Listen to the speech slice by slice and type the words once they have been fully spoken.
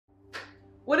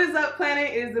What is up,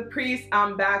 planet? It is the priest.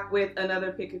 I'm back with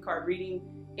another pick a card reading.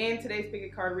 In today's pick a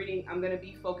card reading, I'm going to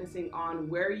be focusing on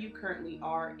where you currently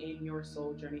are in your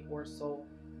soul journey or soul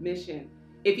mission.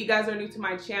 If you guys are new to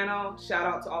my channel, shout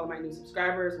out to all of my new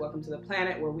subscribers. Welcome to the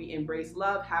planet where we embrace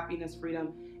love, happiness,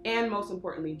 freedom, and most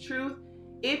importantly, truth.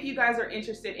 If you guys are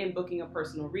interested in booking a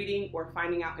personal reading or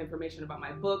finding out information about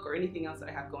my book or anything else that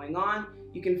I have going on,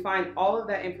 you can find all of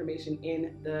that information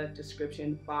in the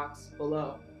description box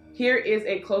below. Here is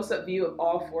a close-up view of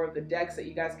all four of the decks that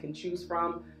you guys can choose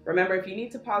from. Remember, if you need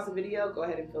to pause the video, go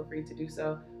ahead and feel free to do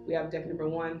so. We have deck number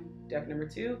 1, deck number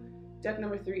 2, deck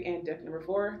number 3, and deck number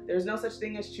 4. There's no such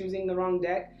thing as choosing the wrong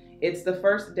deck. It's the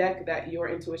first deck that your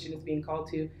intuition is being called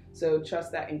to, so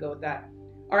trust that and go with that.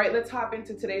 All right, let's hop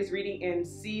into today's reading and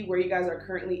see where you guys are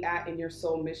currently at in your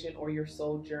soul mission or your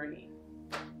soul journey.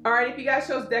 All right, if you guys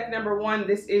chose deck number 1,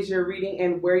 this is your reading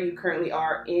and where you currently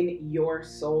are in your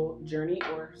soul journey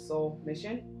or soul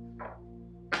mission.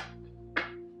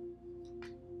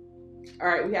 All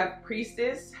right, we have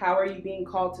Priestess. How are you being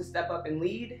called to step up and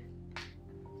lead?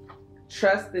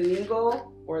 Trust the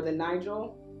Nigel or the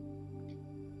Nigel.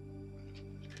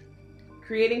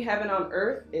 Creating heaven on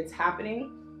earth, it's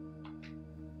happening.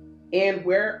 And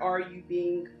where are you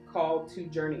being called to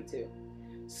journey to?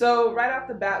 So right off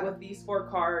the bat with these 4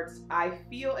 cards, I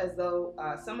feel as though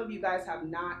some of you guys have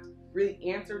not really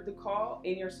answered the call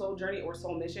in your soul journey or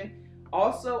soul mission.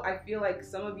 Also, I feel like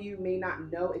some of you may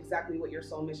not know exactly what your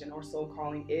soul mission or soul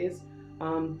calling is.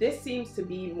 This seems to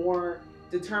be more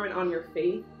determined on your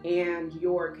faith and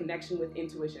your connection with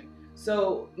intuition.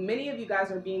 So many of you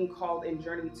guys are being called and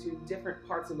journey to different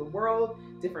parts of the world,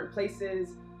 different places,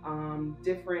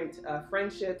 different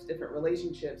friendships, different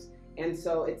relationships. And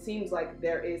so it seems like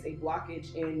there is a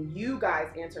blockage in you guys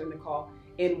answering the call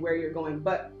in where you're going.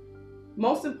 But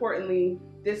most importantly,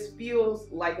 this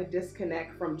feels like a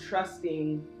disconnect from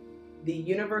trusting the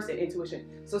universe and intuition.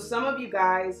 So some of you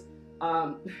guys,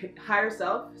 higher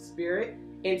self, spirit,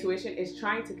 intuition is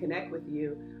trying to connect with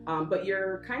you, but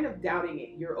you're kind of doubting it.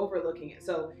 You're overlooking it.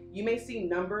 So you may see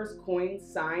numbers, coins,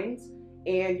 signs,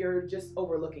 and you're just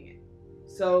overlooking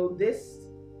it. So this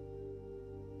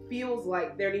feels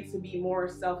like there needs to be more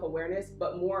self-awareness,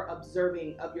 but more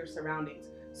observing of your surroundings.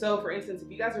 So for instance,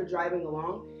 if you guys are driving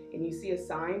along and you see a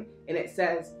sign and it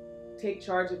says, take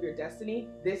charge of your destiny,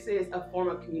 this is a form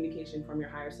of communication from your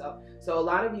higher self. So a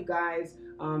lot of you guys,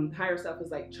 higher self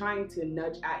is like trying to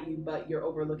nudge at you, but you're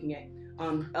overlooking it.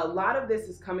 A lot of this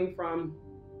is coming from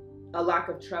a lack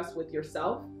of trust with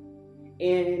yourself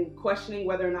and questioning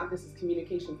whether or not this is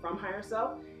communication from higher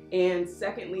self. And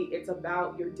secondly, it's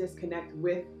about your disconnect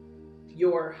with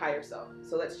your higher self.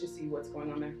 So let's just see what's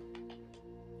going on there.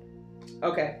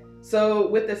 Okay, so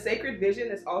with the sacred vision,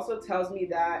 this also tells me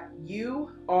that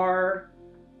you are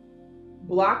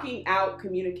blocking out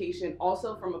communication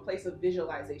also from a place of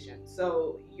visualization.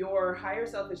 So your higher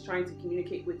self is trying to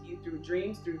communicate with you through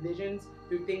dreams, through visions,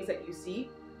 through things that you see.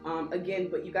 Again,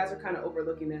 but you guys are kind of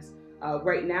overlooking this.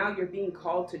 Right now, you're being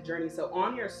called to journey. So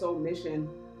on your soul mission,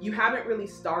 you haven't really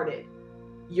started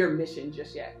your mission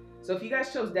just yet. So if you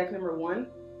guys chose deck number 1,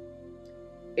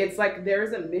 it's like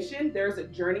there's a mission, there's a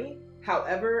journey.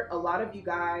 However, a lot of you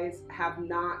guys have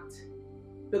not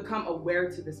become aware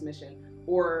to this mission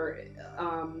or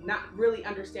not really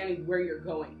understanding where you're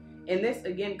going. And this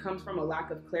again comes from a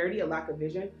lack of clarity, a lack of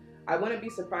vision. I wouldn't be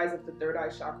surprised if the third eye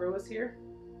chakra was here.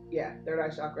 Yeah, third eye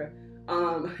chakra.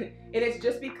 And it's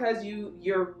just because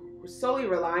you're solely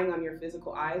relying on your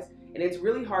physical eyes, and it's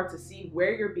really hard to see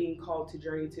where you're being called to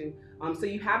journey to. So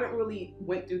you haven't really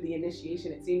went through the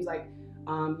initiation. It seems like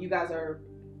you guys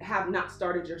have not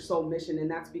started your soul mission, and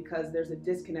that's because there's a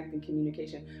disconnect in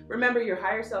communication. Remember, your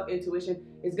higher self intuition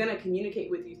is going to communicate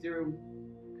with you through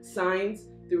signs,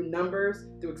 through numbers,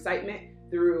 through excitement,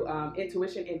 through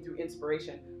intuition, and through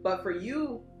inspiration. But for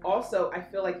you also, I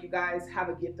feel like you guys have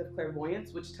a gift of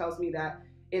clairvoyance, which tells me that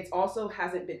it also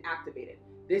hasn't been activated.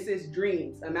 This is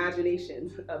dreams,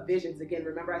 imagination, visions. Again,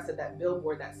 remember I said that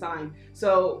billboard, that sign.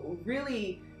 So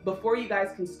really, before you guys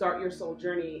can start your soul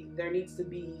journey, there needs to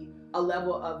be a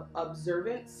level of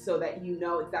observance so that you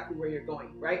know exactly where you're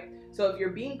going, right? So if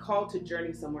you're being called to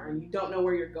journey somewhere and you don't know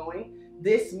where you're going,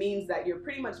 this means that you're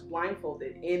pretty much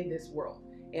blindfolded in this world.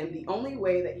 And the only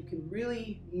way that you can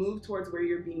really move towards where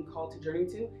you're being called to journey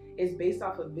to is based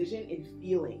off of vision and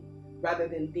feeling rather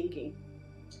than thinking.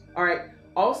 All right.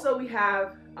 Also, we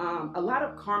have a lot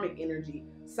of karmic energy,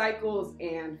 cycles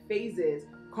and phases,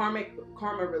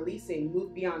 karma releasing,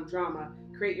 move beyond drama,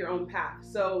 create your own path.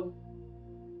 So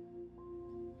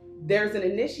there's an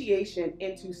initiation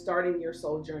into starting your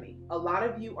soul journey. A lot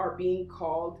of you are being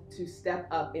called to step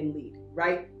up and lead,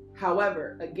 right?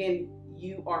 However, again,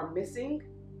 you are missing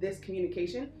this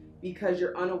communication because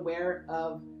you're unaware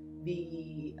of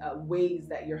the ways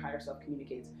that your higher self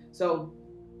communicates. So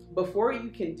before you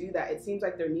can do that, it seems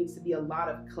like there needs to be a lot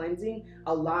of cleansing,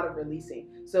 a lot of releasing.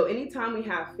 So anytime we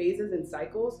have phases and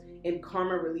cycles in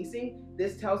karma releasing,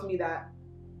 this tells me that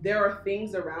there are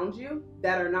things around you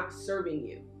that are not serving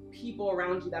you, people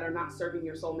around you that are not serving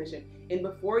your soul mission. And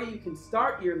before you can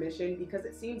start your mission, because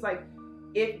it seems like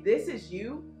if this is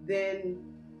you, then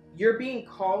you're being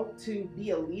called to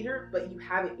be a leader, but you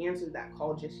haven't answered that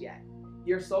call just yet.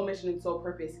 Your soul mission and soul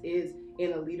purpose is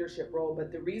in a leadership role,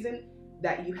 but the reason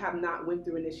that you have not went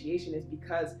through initiation is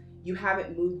because you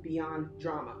haven't moved beyond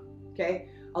drama, okay?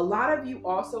 A lot of you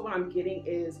also, what I'm getting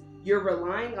is you're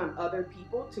relying on other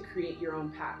people to create your own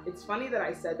path. It's funny that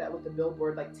I said that with the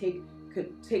billboard, like take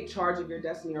charge of your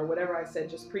destiny or whatever I said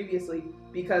just previously,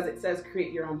 because it says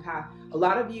create your own path. A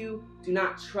lot of you do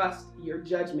not trust your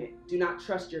judgment, do not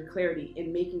trust your clarity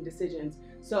in making decisions.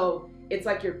 So it's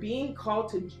like you're being called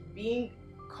to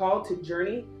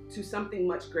journey to something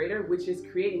much greater, which is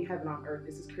creating heaven on earth.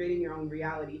 This is creating your own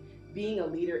reality, being a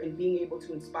leader and being able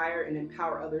to inspire and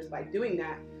empower others by doing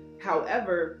that.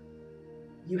 However,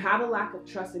 you have a lack of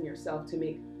trust in yourself to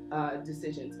make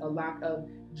decisions, a lack of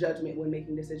judgment when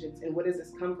making decisions. And what does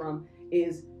this come from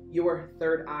is your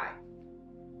third eye,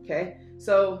 okay?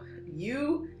 So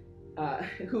you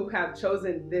who have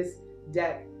chosen this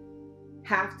deck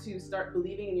have to start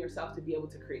believing in yourself to be able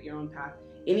to create your own path.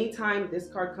 Anytime this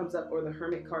card comes up or the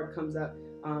Hermit card comes up,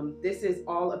 this is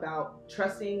all about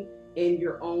trusting in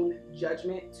your own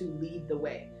judgment to lead the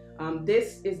way.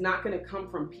 This is not going to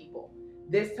come from people.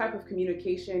 This type of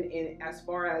communication, in as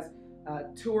far as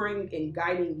touring and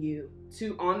guiding you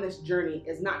on this journey,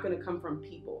 is not going to come from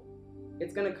people.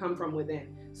 It's going to come from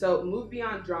within. So move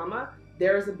beyond drama.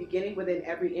 There is a beginning within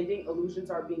every ending. Illusions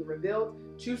are being revealed.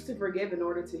 Choose to forgive in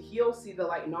order to heal. See the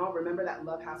light in all. Remember that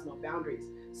love has no boundaries.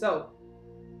 So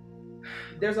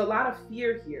there's a lot of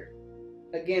fear here.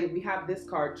 Again, we have this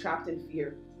card, trapped in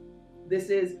fear. This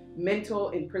is mental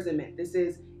imprisonment. This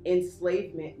is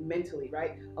enslavement mentally,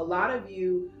 right? A lot of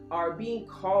you are being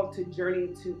called to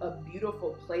journey to a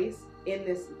beautiful place in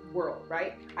this world,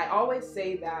 right? I always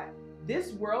say that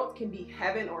this world can be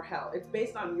heaven or hell. It's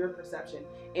based on your perception.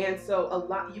 And so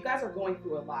you guys are going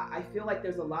through a lot. I feel like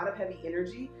there's a lot of heavy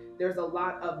energy. There's a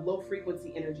lot of low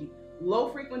frequency energy. Low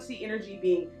frequency energy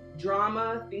being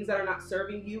drama, things that are not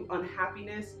serving you,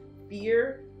 unhappiness,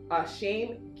 fear,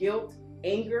 shame, guilt,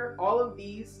 anger. All of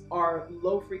these are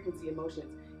low frequency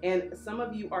emotions. And some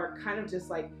of you are kind of just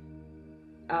like,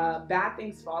 bad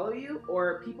things follow you,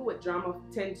 or people with drama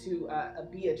tend to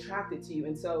be attracted to you.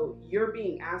 And so you're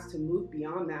being asked to move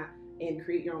beyond that and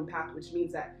create your own path, which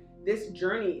means that this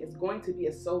journey is going to be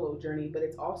a solo journey, but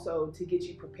it's also to get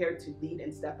you prepared to lead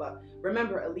and step up.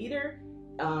 Remember, a leader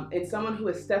and someone who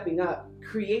is stepping up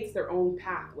creates their own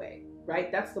pathway,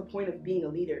 right? That's the point of being a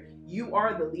leader. You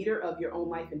are the leader of your own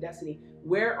life and destiny.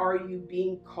 Where are you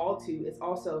being called to is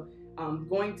also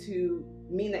going to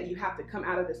mean that you have to come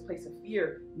out of this place of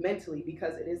fear mentally,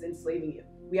 because it is enslaving you.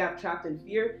 We have trapped in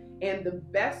fear, and the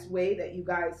best way that you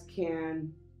guys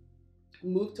can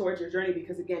move towards your journey,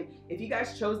 because again, if you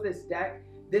guys chose this deck,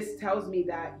 this tells me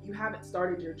that you haven't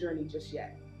started your journey just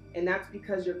yet. And that's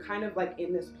because you're kind of like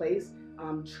in this place,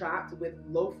 trapped with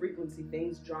low frequency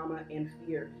things, drama and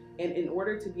fear. And in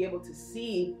order to be able to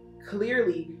see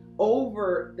clearly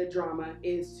over the drama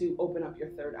is to open up your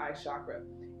third eye chakra.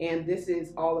 And this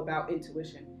is all about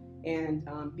intuition and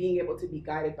being able to be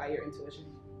guided by your intuition.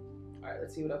 All right,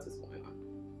 let's see what else is going on.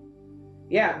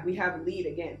 Yeah, we have lead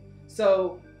again.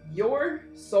 So your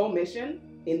soul mission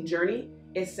in journey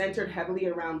is centered heavily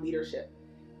around leadership,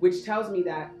 which tells me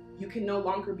that you can no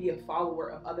longer be a follower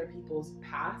of other people's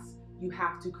paths. You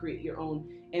have to create your own.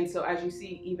 And so as you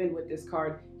see, even with this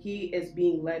card, he is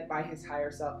being led by his higher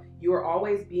self. You are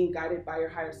always being guided by your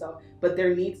higher self, but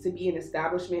there needs to be an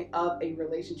establishment of a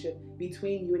relationship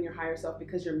between you and your higher self,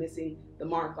 because you're missing the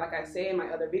mark. Like I say in my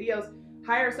other videos,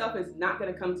 higher self is not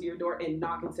going to come to your door and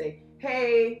knock and say,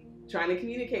 hey, trying to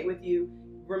communicate with you.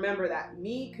 Remember that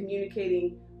me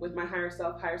communicating with my higher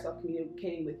self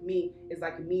communicating with me is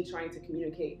like me trying to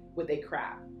communicate with a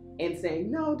crab and saying,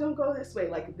 no, don't go this way.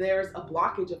 Like there's a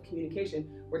blockage of communication.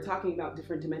 We're talking about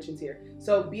different dimensions here.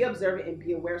 So be observant and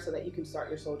be aware so that you can start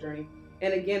your soul journey.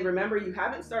 And again, remember, you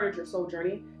haven't started your soul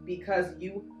journey because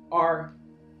you are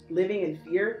living in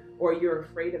fear or you're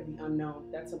afraid of the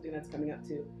unknown. That's something that's coming up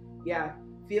too. Yeah,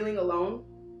 feeling alone.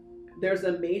 There's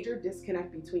a major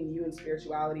disconnect between you and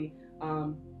spirituality,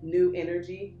 new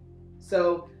energy.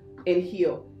 So, and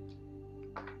heal.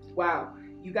 Wow,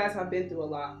 you guys have been through a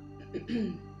lot.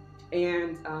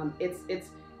 And it's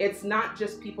it's not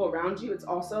just people around you, it's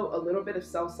also a little bit of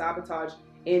self-sabotage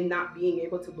in not being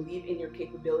able to believe in your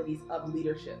capabilities of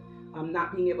leadership,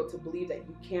 not being able to believe that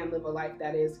you can live a life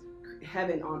that is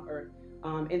heaven on earth.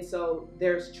 And so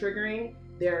there's triggering,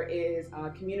 there is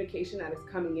communication that is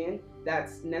coming in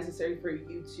that's necessary for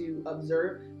you to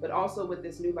observe. But also with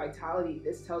this new vitality,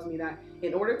 this tells me that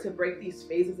in order to break these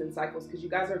phases and cycles, because you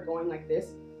guys are going like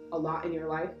this a lot in your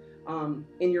life,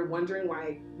 and you're wondering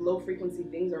why low frequency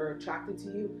things are attracted to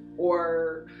you,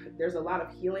 or there's a lot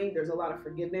of healing, there's a lot of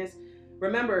forgiveness.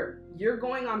 Remember, you're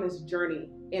going on this journey,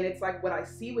 and it's like what I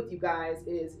see with you guys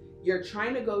is you're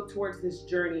trying to go towards this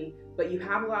journey, but you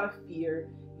have a lot of fear,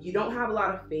 you don't have a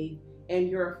lot of faith, and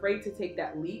you're afraid to take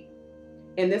that leap.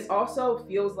 And this also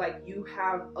feels like you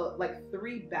have like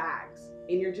 3 bags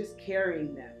and you're just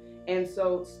carrying them. And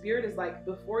so Spirit is like,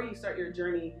 before you start your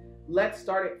journey, let's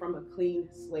start it from a clean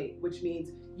slate, which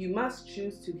means you must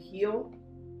choose to heal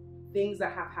things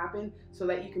that have happened so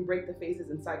that you can break the phases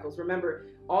and cycles. Remember,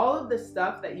 all of the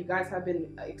stuff that you guys have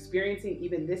been experiencing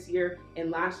even this year and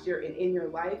last year and in your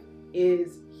life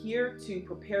is here to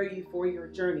prepare you for your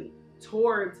journey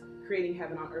towards creating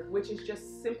heaven on earth, which is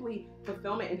just simply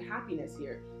fulfillment and happiness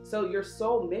here. So your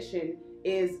soul mission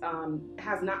is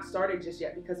has not started just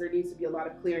yet, because there needs to be a lot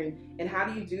of clearing. And how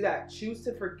do you do that? Choose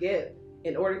to forgive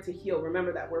in order to heal.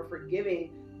 Remember that we're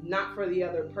forgiving not for the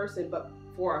other person, but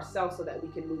for ourselves, so that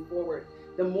we can move forward.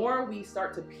 The more we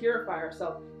start to purify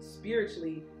ourselves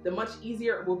spiritually, the much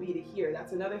easier it will be to hear.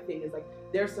 That's another thing, is like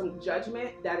there's some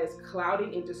judgment that is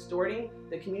clouding and distorting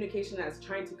the communication that is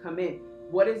trying to come in.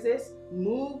 What is this?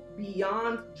 Move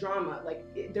beyond drama.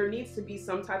 Like there needs to be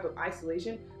some type of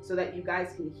isolation so that you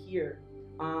guys can hear.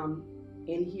 And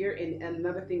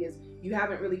another thing is, you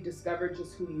haven't really discovered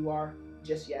just who you are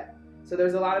just yet. So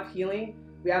there's a lot of healing.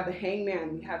 We have the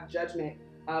Hangman, we have Judgment,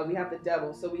 we have the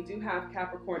Devil. So we do have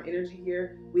Capricorn energy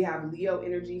here. We have Leo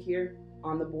energy here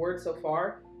on the board so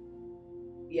far.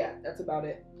 Yeah, that's about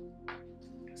it.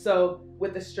 So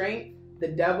with the Strength, the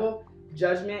Devil,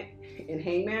 Judgment, and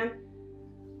Hangman,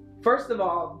 first of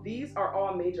all, these are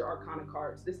all major arcana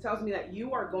cards. This tells me that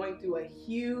you are going through a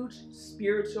huge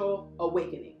spiritual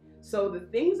awakening. So the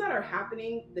things that are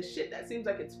happening, the shit that seems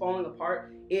like it's falling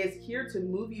apart, is here to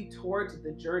move you towards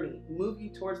the journey,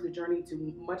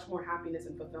 to much more happiness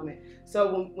and fulfillment.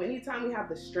 So anytime we have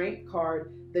the Strength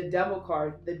card, the Devil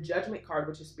card, the Judgment card,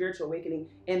 which is spiritual awakening,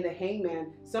 and the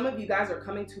Hangman, some of you guys are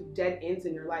coming to dead ends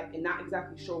in your life and not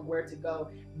exactly sure where to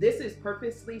go. This is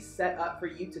purposely set up for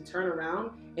you to turn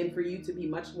around and for you to be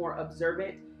much more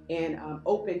observant and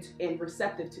open and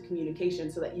receptive to communication,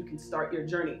 so that you can start your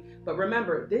journey. But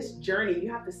remember, this journey,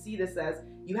 you have to see this as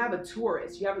you have a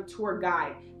tourist, you have a tour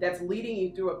guide that's leading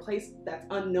you through a place that's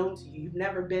unknown to you. You've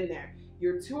never been there.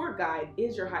 Your tour guide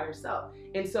is your higher self.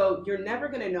 And so you're never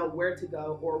going to know where to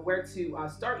go or where to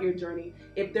start your journey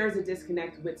if there's a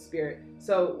disconnect with Spirit.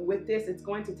 So with this, it's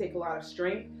going to take a lot of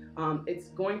strength. It's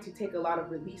going to take a lot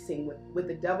of releasing. With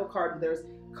the Devil card, there's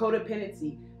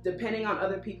codependency, depending on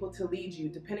other people to lead you,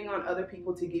 depending on other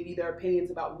people to give you their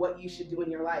opinions about what you should do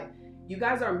in your life. You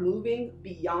guys are moving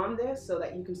beyond this so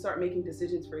that you can start making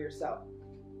decisions for yourself.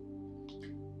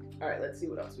 All right, let's see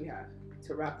what else we have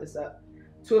to wrap this up.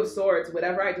 2 of Swords,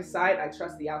 whatever I decide, I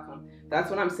trust the outcome. That's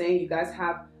what I'm saying. You guys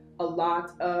have a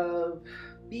lot of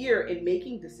fear in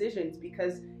making decisions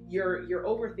because you're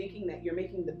overthinking that you're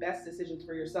making the best decisions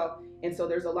for yourself. And so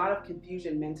there's a lot of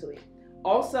confusion mentally.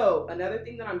 Also, another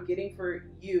thing that I'm getting for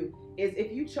you is,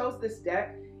 if you chose this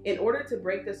deck, in order to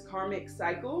break this karmic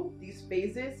cycle, these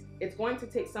phases, it's going to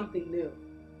take something new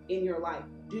in your life.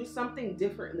 Do something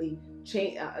differently,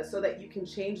 so that you can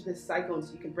change this cycle and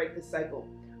so you can break this cycle.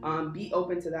 Be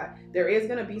open to that. There is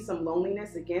going to be some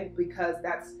loneliness again, because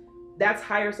that's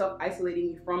higher self isolating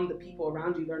you from the people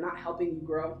around you. They're not helping you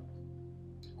grow.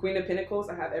 Queen of Pentacles,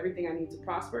 I have everything I need to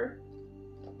prosper.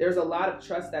 There's a lot of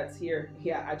trust that's here.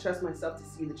 Yeah, I trust myself to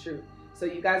see the truth. So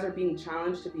you guys are being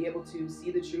challenged to be able to see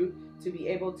the truth, to be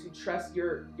able to trust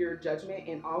your judgment,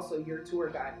 and also your tour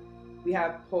guide. We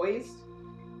have Poised,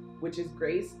 which is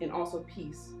grace, and also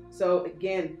peace. So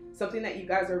again, something that you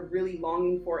guys are really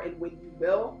longing for, and when you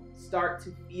will start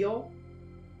to feel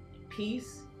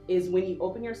peace is when you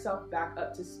open yourself back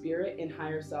up to Spirit and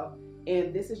higher self.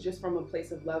 And this is just from a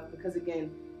place of love, because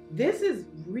again, this is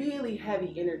really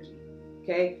heavy energy.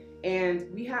 Okay, and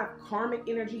we have karmic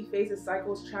energy, phases,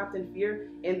 cycles, trapped in fear,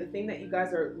 and the thing that you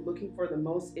guys are looking for the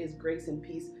most is grace and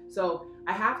peace. So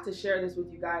I have to share this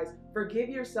with you guys. Forgive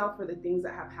yourself for the things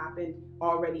that have happened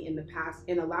already in the past,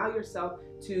 and allow yourself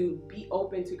to be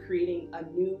open to creating a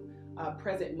new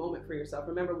present moment for yourself.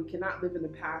 Remember, we cannot live in the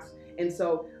past, and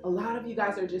so a lot of you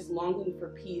guys are just longing for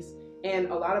peace, And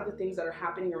a lot of the things that are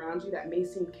happening around you that may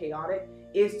seem chaotic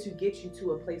is to get you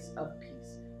to a place of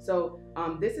peace. So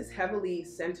this is heavily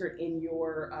centered in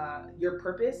your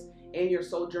purpose, and your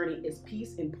soul journey is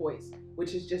peace and poise,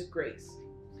 which is just grace.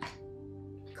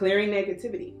 Clearing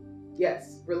negativity.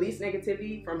 Yes, release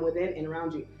negativity from within and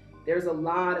around you. There's a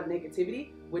lot of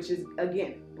negativity, which is,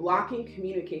 again, blocking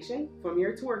communication from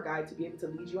your tour guide to be able to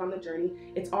lead you on the journey.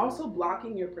 It's also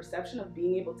blocking your perception of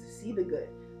being able to see the good,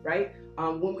 right?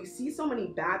 When we see so many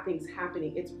bad things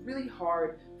happening, it's really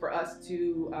hard for us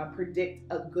to predict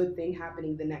a good thing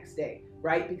happening the next day,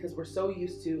 right? Because we're so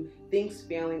used to things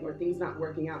failing or things not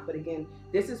working out. But again,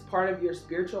 this is part of your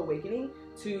spiritual awakening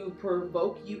to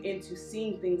provoke you into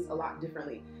seeing things a lot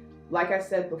differently. Like I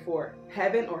said before,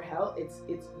 heaven or hell,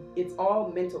 it's all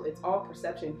mental. It's all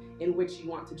perception in which you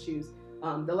want to choose.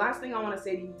 The last thing I want to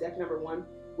say to you, deck number 1,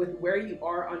 with where you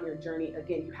are on your journey,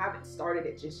 again, you haven't started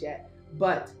it just yet,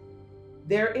 but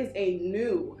there is a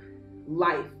new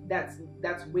life that's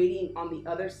waiting on the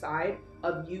other side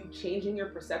of you changing your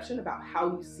perception about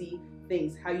how you see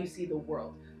things, how you see the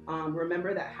world.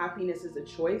 Remember that happiness is a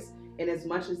choice, and as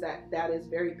much as that is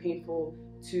very painful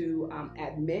to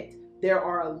admit, there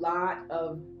are a lot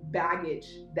of baggage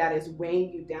that is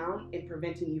weighing you down and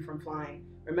preventing you from flying.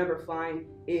 Remember, flying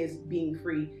is being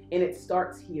free, and it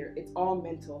starts here. It's all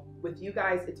mental. With you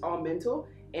guys, it's all mental,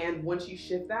 and once you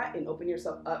shift that and open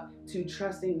yourself up to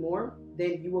trusting more,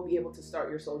 then you will be able to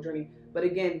start your soul journey. But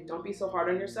again, don't be so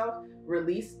hard on yourself.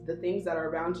 Release the things that are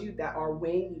around you that are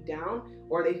weighing you down,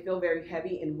 or they feel very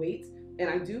heavy in weight. And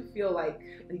I do feel like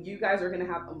you guys are going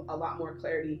to have a lot more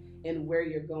clarity in where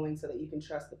you're going so that you can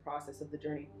trust the process of the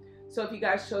journey. So if you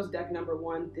guys chose deck number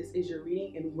 1, this is your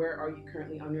reading, and where are you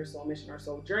currently on your soul mission or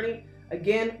soul journey?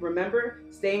 Again, remember,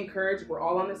 stay encouraged. We're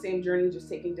all on the same journey, just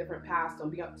taking different paths. Don't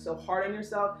be so hard on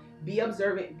yourself. Be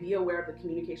observant. Be aware of the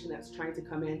communication that's trying to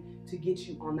come in to get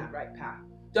you on that right path.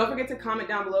 Don't forget to comment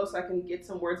down below so I can get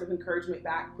some words of encouragement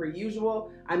back. Per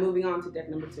usual, I'm moving on to deck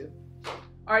number 2.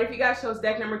 All right, if you guys chose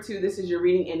deck number 2, this is your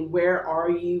reading, and where are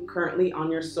you currently on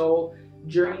your soul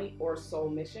journey or soul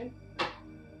mission?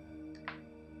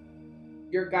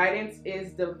 Your guidance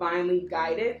is divinely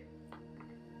guided.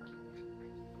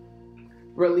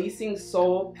 Releasing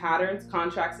soul patterns,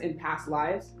 contracts, and past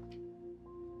lives.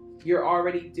 You're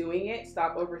already doing it.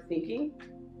 Stop overthinking.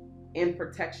 And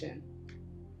protection.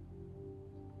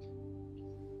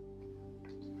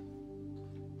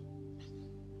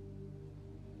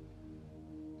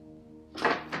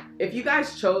 If you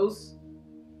guys chose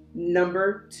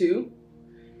number 2,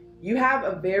 you have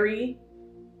a very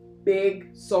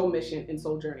big soul mission and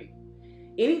soul journey.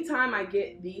 Anytime I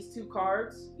get these 2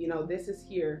 cards, this is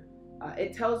here,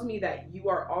 it tells me that you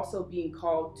are also being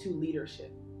called to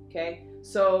leadership. Okay,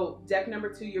 so deck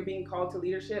number 2, you're being called to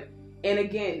leadership. And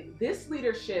again, this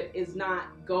leadership is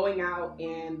not going out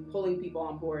and pulling people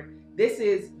on board. This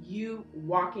is you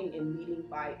walking and leading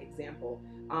by example.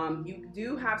 You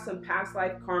do have some past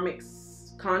life karmic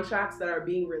contracts that are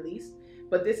being released,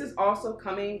 but this is also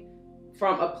coming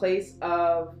from a place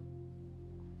of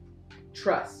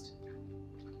trust.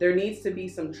 There needs to be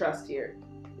some trust here.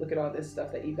 Look at all this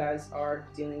stuff that you guys are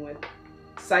dealing with.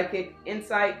 Psychic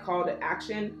insight, call to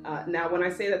action. Now, when I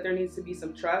say that there needs to be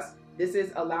some trust, this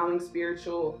is allowing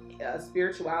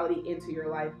spirituality into your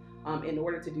life in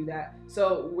order to do that.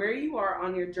 So where you are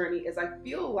on your journey is, I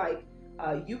feel like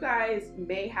you guys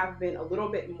may have been a little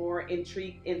bit more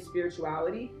intrigued in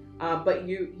spirituality, but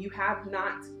you have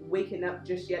not waken up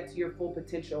just yet to your full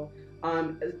potential.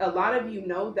 A lot of you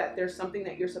know that there's something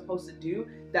that you're supposed to do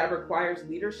that requires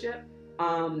leadership,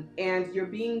 and you're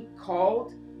being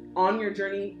called on your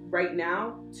journey right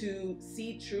now to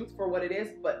see truth for what it is,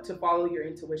 but to follow your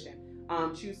intuition.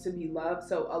 Choose to be loved.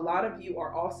 So a lot of you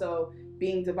are also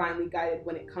being divinely guided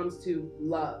when it comes to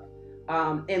love,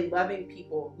 and loving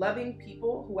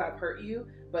people who have hurt you,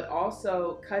 but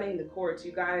also cutting the cords.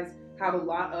 You guys have a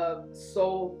lot of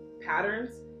soul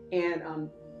patterns and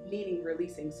needing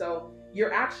releasing. So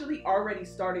you're actually already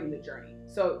starting the journey.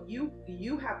 So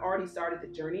you have already started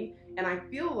the journey, and I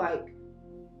feel like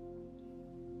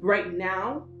right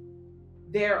now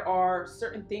there are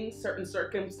certain things, certain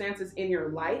circumstances in your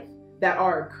life that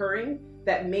are occurring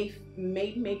that may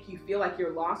make you feel like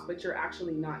you're lost, but you're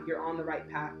actually not. You're on the right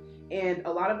path. And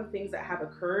a lot of the things that have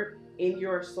occurred in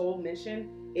your soul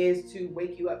mission is to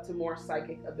wake you up to more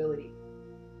psychic ability.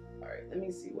 All right, let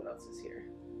me see what else is here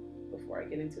before I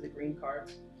get into the green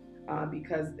cards,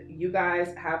 because you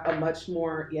guys have a much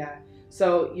more,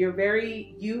 so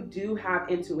you do have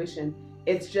intuition,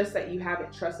 It's just that you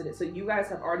haven't trusted it. So you guys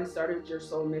have already started your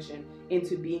soul mission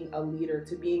into being a leader,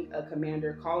 to being a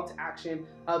commander, call to action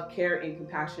of care and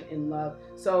compassion and love.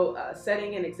 So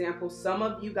setting an example, some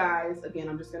of you guys, again,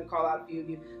 I'm just going to call out a few of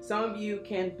you. Some of you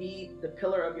can be the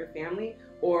pillar of your family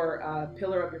or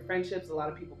pillar of your friendships. A lot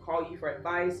of people call you for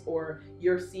advice, or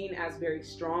you're seen as very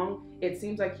strong. It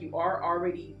seems like you are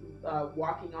already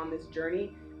walking on this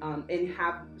journey and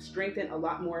have strengthened a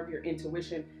lot more of your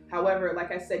intuition. However,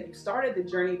 like I said, you started the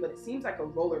journey, but it seems like a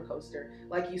roller coaster.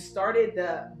 Like you started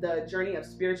the journey of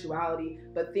spirituality,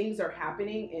 but things are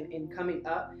happening and coming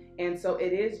up. And so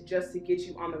it is just to get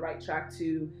you on the right track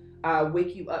to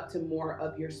wake you up to more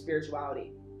of your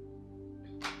spirituality.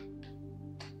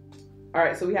 All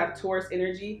right, so we have Taurus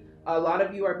energy. A lot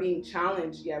of you are being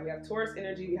challenged. Yeah, we have Taurus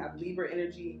energy, we have Libra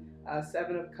energy,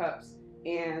 Seven of Cups,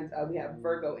 and we have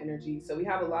Virgo energy. So we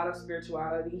have a lot of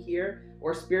spirituality here,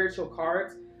 or spiritual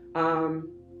cards.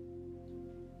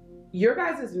 Your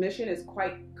guys' mission is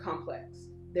quite complex.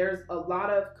 There's a lot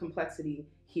of complexity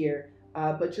here,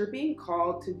 but you're being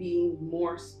called to being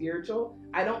more spiritual.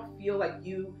 I don't feel like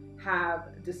you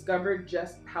have discovered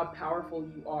just how powerful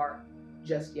you are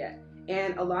just yet.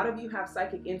 And a lot of you have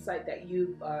psychic insight that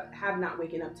you have not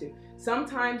waken up to.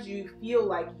 Sometimes you feel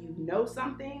like you know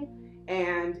something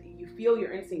and you feel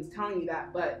your instincts telling you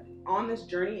that, but on this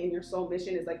journey in your soul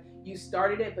mission is like you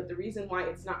started it, but the reason why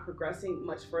it's not progressing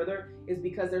much further is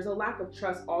because there's a lack of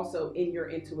trust also in your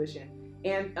intuition,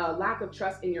 and a lack of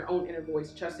trust in your own inner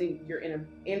voice, trusting your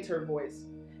inner voice.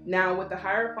 Now with the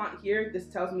Hierophant here, this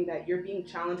tells me that you're being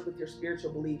challenged with your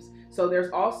spiritual beliefs. So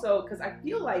there's also, because I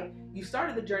feel like you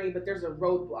started the journey, but there's a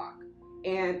roadblock,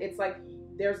 and it's like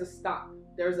there's a stop.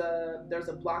 There's a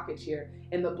blockage here,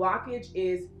 and the blockage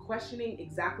is questioning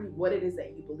exactly what it is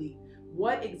that you believe.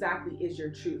 What exactly is your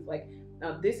truth? Like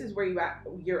this is where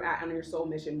you're at on your soul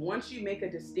mission. Once you make a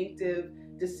distinctive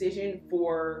decision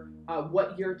for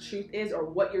what your truth is, or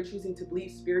what you're choosing to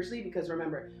believe spiritually, because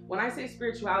remember, when I say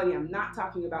spirituality, I'm not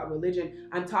talking about religion.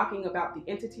 I'm talking about the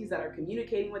entities that are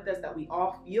communicating with us, that we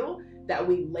all feel, that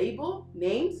we label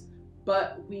names,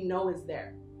 but we know is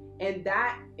there. And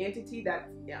that entity,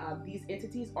 these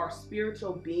entities are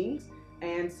spiritual beings.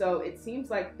 And so it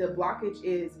seems like the blockage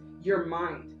is your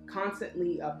mind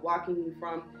constantly blocking you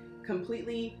from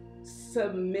completely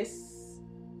submitting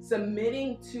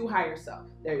to higher self.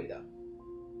 There you go.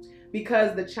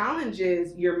 Because the challenge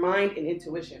is your mind and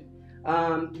intuition.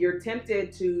 You're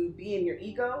tempted to be in your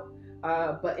ego,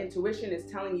 but intuition is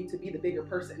telling you to be the bigger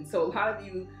person. So a lot of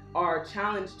you are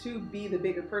challenged to be the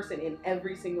bigger person in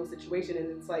every single situation.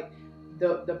 And it's like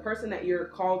the person that you're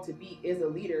called to be is a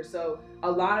leader. So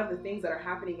a lot of the things that are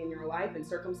happening in your life and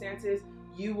circumstances,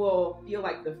 you will feel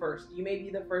like the first. You may be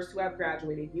the first to have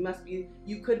graduated.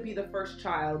 You could be the first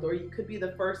child, or you could be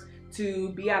the first to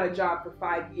be at a job for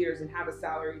 5 years and have a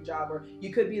salary job, or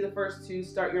you could be the first to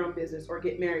start your own business or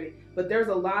get married. But there's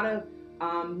a lot of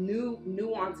new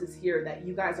nuances here that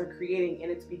you guys are creating,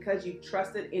 and it's because you've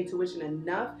trusted intuition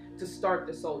enough to start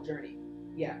the soul journey.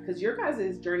 Yeah, because your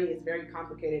guys' journey is very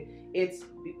complicated. It's,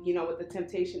 you know, with the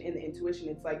temptation and the intuition,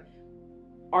 it's like,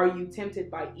 are you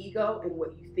tempted by ego and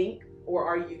what you think, or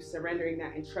are you surrendering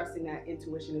that and trusting that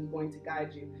intuition is going to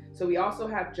guide you? So we also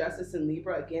have Justice in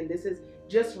Libra. Again, this is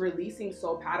just releasing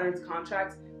soul patterns,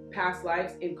 contracts, past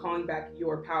lives, and calling back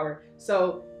your power.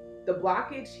 So the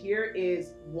blockage here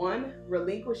is 1,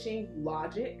 relinquishing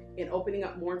logic and opening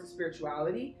up more to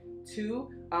spirituality. 2,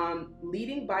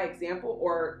 leading by example,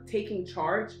 or taking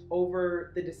charge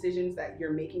over the decisions that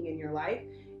you're making in your life.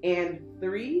 And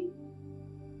 3,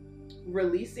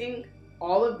 releasing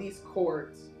all of these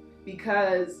cords,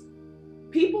 because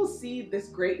people see this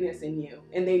greatness in you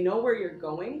and they know where you're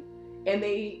going, and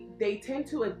they tend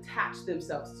to attach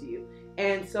themselves to you.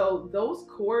 And so those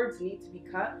cords need to be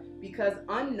cut, because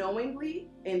unknowingly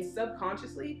and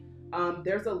subconsciously,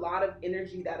 there's a lot of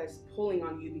energy that is pulling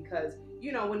on you, because,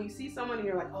 you know, when you see someone and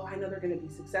you're like, oh, I know they're going to be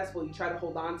successful, you try to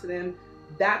hold on to them.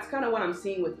 That's kind of what I'm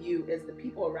seeing with you, is the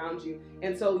people around you.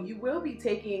 And so you will be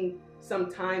taking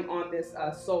some time on this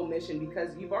soul mission,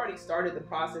 because you've already started the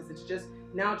process. It's just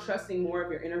now trusting more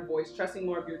of your inner voice, trusting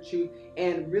more of your truth,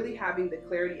 and really having the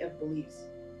clarity of beliefs,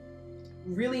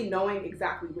 really knowing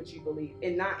exactly what you believe,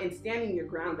 and standing your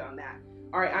ground on that.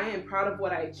 All right, I am proud of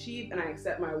what I achieved, and I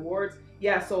accept my awards.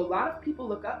 Yeah, so a lot of people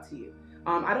look up to you.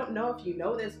 I don't know if you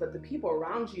know this, but the people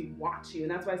around you watch you.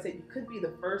 And that's why I said you could be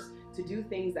the first to do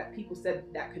things that people said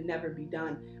that could never be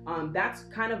done. That's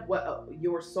kind of what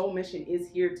your soul mission is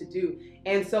here to do.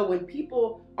 And so when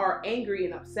people are angry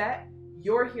and upset,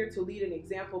 you're here to lead an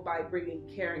example by bringing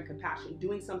care and compassion,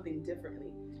 doing something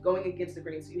differently. going against the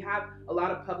grain. So you have a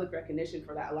lot of public recognition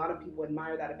for that. A lot of people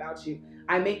admire that about you.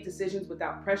 I make decisions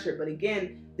without pressure. But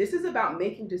again, this is about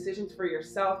making decisions for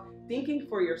yourself, thinking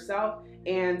for yourself,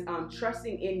 and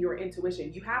trusting in your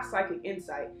intuition. You have psychic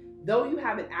insight. Though you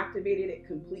haven't activated it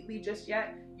completely just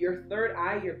yet, your third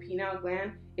eye, your pineal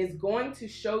gland, is going to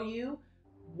show you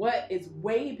what is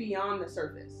way beyond the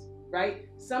surface, right?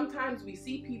 Sometimes we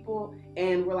see people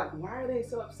and we're like, why are they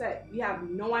so upset? We have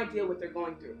no idea what they're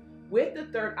going through. With the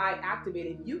third eye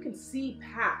activated, you can see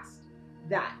past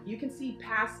that. You can see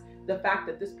past the fact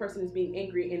that this person is being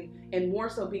angry, and more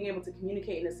so being able to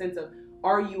communicate in a sense of,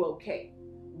 are you okay?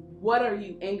 What are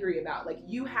you angry about? Like,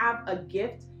 you have a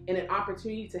gift and an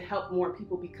opportunity to help more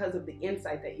people because of the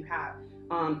insight that you have.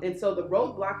 And so the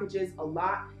road blockages a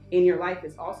lot in your life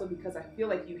is also because I feel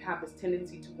like you have this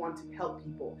tendency to want to help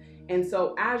people. And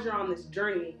so as you're on this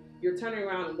journey, you're turning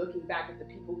around and looking back at the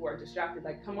people who are distracted,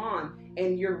 like, come on,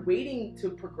 and you're waiting to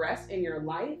progress in your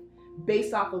life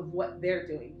based off of what they're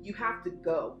doing. You have to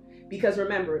go, because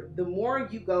remember, the more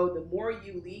you go, the more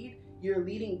you lead, you're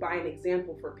leading by an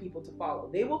example for people to follow.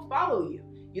 They will follow you.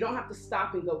 You don't have to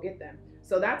stop and go get them.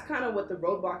 So that's kind of what the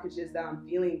road blockages that I'm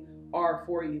feeling are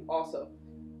for you also.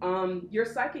 Your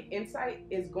psychic insight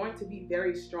is going to be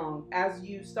very strong as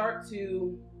you start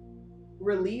to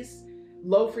release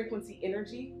low frequency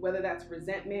energy, whether that's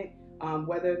resentment,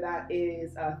 whether that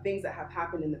is things that have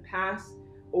happened in the past,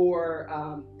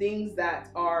 or things that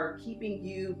are keeping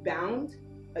you bound.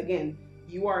 Again,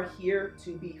 you are here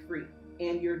to be free,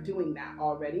 and you're doing that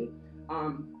already.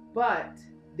 But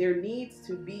there needs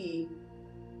to be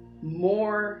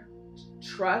more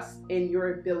trust in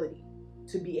your ability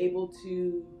to be able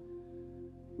to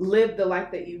live the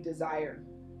life that you desire.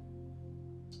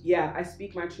 Yeah, I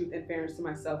speak my truth and fairness to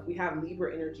myself. We have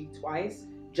Libra energy twice,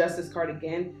 Justice card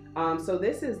again. So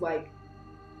this is like,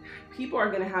 people are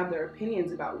going to have their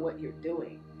opinions about what you're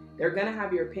doing. They're going to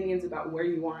have your opinions about where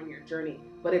you are in your journey,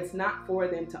 but it's not for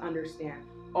them to understand.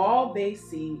 All they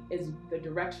see is the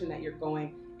direction that you're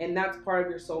going, and that's part of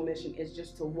your soul mission, is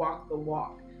just to walk the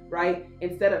walk, right?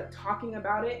 Instead of talking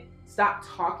about it, stop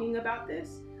talking about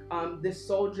this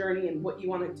soul journey and what you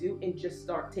want to do, and just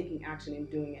start taking action and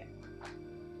doing it.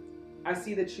 I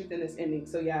see the truth in this ending.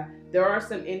 So yeah, there are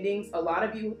some endings. A lot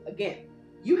of you, again,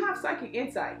 you have psychic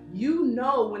insight. You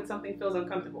know when something feels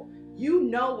uncomfortable. You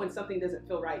know when something doesn't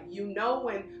feel right. You know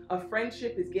when a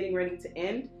friendship is getting ready to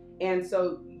end. And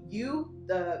so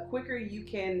the quicker you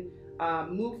can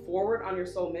move forward on your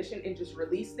soul mission and just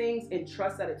release things and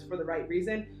trust that it's for the right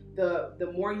reason,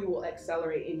 the more you will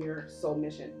accelerate in your soul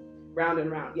mission. Round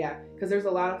and round, yeah. Because there's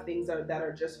a lot of things that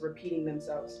are just repeating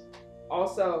themselves.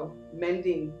 Also,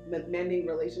 mending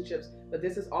relationships, but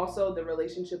this is also the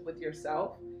relationship with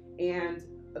yourself and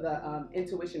the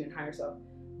intuition and higher self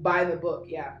by the book,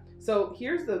 yeah. So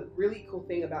here's the really cool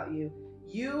thing about you.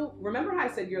 You remember how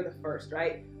I said you're the first,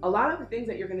 right? A lot of the things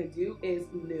that you're going to do is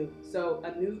new. So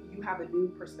you have a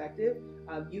new perspective,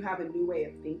 you have a new way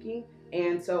of thinking,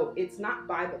 and so it's not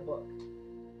by the book.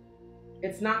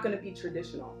 It's not going to be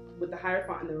traditional. With the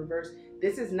Hierophant in the reverse,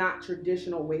 this is not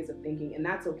traditional ways of thinking, and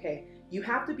that's okay. You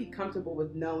have to be comfortable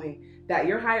with knowing that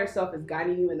your higher self is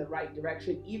guiding you in the right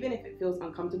direction, even if it feels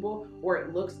uncomfortable or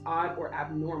it looks odd or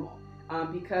abnormal.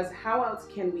 Because how else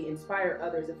can we inspire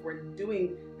others if we're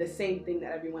doing the same thing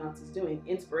that everyone else is doing?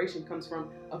 Inspiration comes from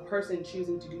a person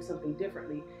choosing to do something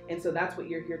differently. And so that's what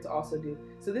you're here to also do.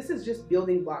 So this is just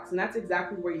building blocks. And that's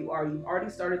exactly where you are. You've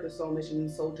already started the soul mission and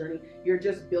soul journey. You're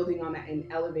just building on that and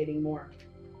elevating more.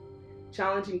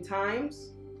 Challenging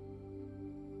times.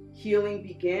 Healing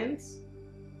begins.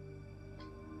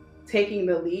 Taking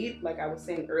the lead, like I was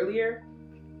saying earlier.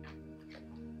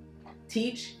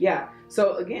 Teach, yeah.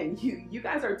 So again, you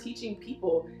guys are teaching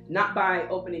people not by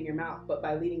opening your mouth, but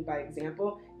by leading by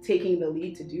example, taking the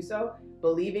lead to do so,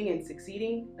 believing and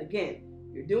succeeding. Again,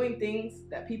 you're doing things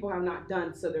that people have not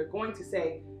done, so they're going to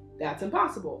say, that's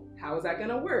impossible. How is that going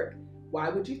to work? Why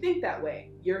would you think that way?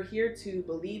 You're here to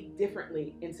believe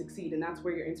differently and succeed, and that's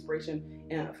where your inspiration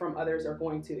from others are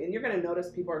going to. And you're going to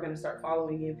notice people are going to start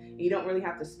following you. And you don't really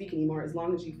have to speak anymore as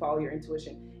long as you follow your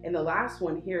intuition. And the last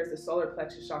one here is the solar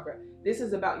plexus chakra. This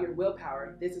is about your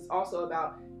willpower. This is also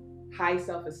about high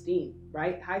self-esteem,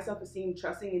 right? High self-esteem,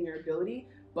 trusting in your ability,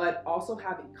 but also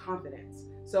having confidence.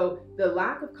 So the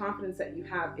lack of confidence that you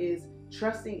have is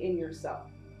trusting in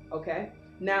yourself, okay?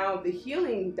 Now, the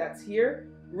healing that's here,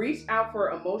 reach out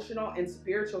for emotional and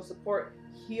spiritual support,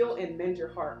 heal and mend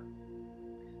your heart.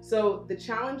 So the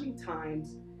challenging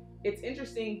times, it's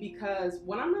interesting because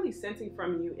what I'm really sensing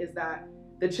from you is that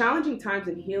the challenging times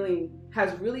in healing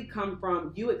has really come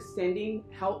from you extending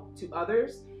help to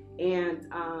others and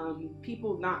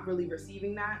people not really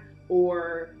receiving that,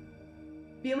 or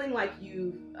feeling like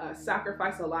you've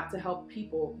sacrificed a lot to help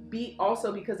people,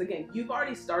 also because, again, you've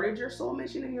already started your soul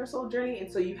mission and your soul journey,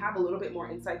 and so you have a little bit more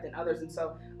insight than others. And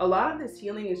so a lot of this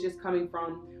healing is just coming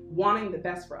from wanting the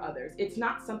best for others. It's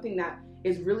not something that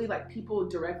is really like people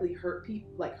directly hurt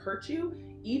you,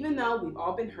 even though we've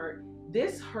all been hurt.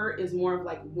 This hurt is more of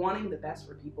like wanting the best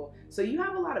for people. So you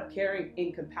have a lot of caring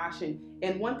and compassion.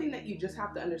 And one thing that you just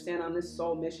have to understand on this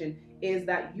soul mission is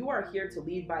that you are here to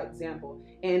lead by example.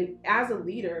 And as a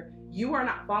leader, you are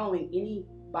not following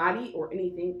anybody or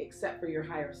anything except for your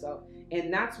higher self.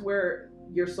 And that's where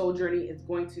your soul journey is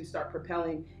going to start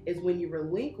propelling, is when you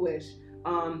relinquish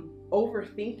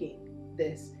overthinking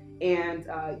this, and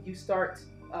you start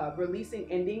releasing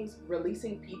endings,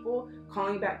 releasing people,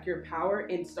 calling back your power,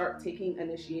 and start taking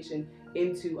initiation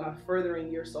into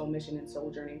furthering your soul mission and soul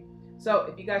journey. So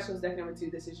if you guys chose deck number 2,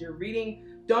 this is your reading.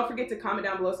 Don't forget to comment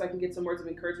down below so I can get some words of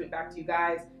encouragement back to you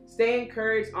guys. Stay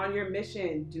encouraged on your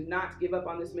mission. Do not give up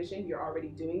on this mission. You're already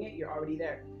doing it. You're already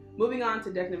there. Moving on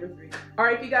to deck number 3. All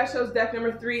right, if you guys chose deck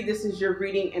number 3, this is your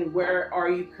reading, and where are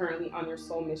you currently on your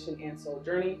soul mission and soul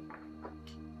journey?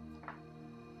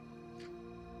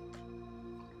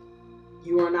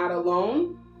 You are not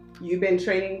alone. You've been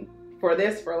training for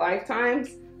this for lifetimes.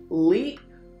 Leap.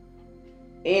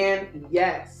 And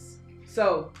yes.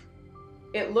 So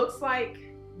it looks like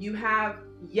you have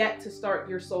yet to start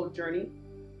your soul journey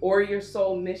or your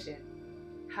soul mission.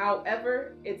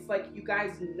 However, it's like you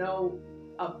guys know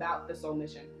about the soul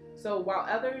mission. So while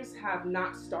others have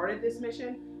not started this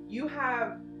mission, you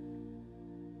have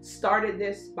started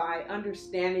this by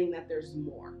understanding that there's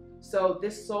more. So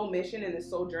this soul mission and this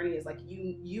soul journey is like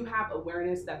you have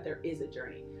awareness that there is a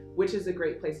journey, which is a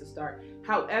great place to start.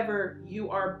 However,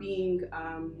 you are being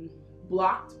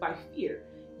blocked by fear.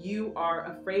 You are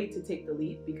afraid to take the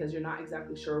leap because you're not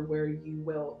exactly sure where you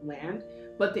will land.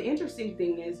 But the interesting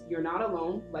thing is you're not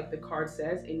alone, like the card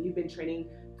says, and you've been training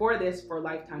for this for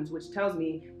lifetimes, which tells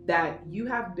me that you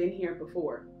have been here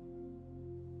before.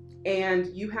 And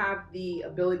you have the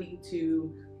ability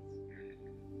to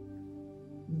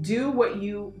do what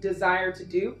you desire to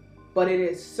do, but it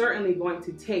is certainly going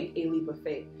to take a leap of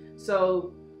faith.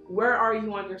 So where are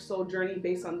you on your soul journey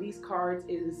based on these cards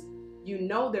is, you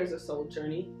know there's a soul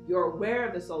journey, you're aware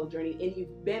of the soul journey, and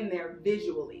you've been there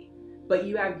visually, but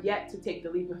you have yet to take the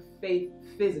leap of faith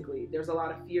physically. There's a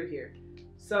lot of fear here.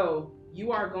 So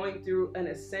you are going through an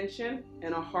ascension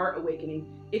and a heart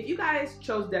awakening. If you guys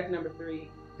chose deck number 3,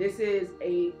 this is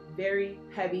a very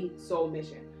heavy soul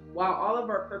mission. While all of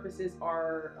our purposes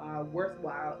are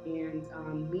worthwhile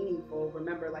and meaningful,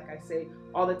 remember, like I say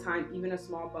all the time, even a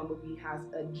small bumblebee has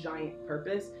a giant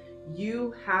purpose.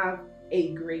 You have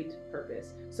a great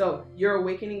purpose. So you're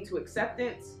awakening to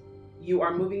acceptance, you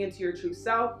are moving into your true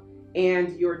self,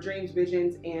 and your dreams,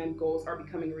 visions, and goals are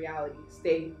becoming reality.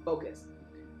 Stay focused.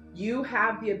 You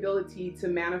have the ability to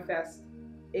manifest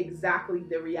exactly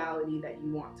the reality that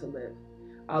you want to live.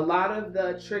 A lot of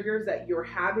the triggers that you're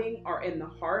having are in the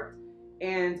heart,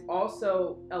 and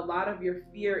also a lot of your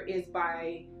fear is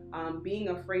by being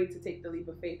afraid to take the leap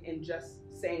of faith and just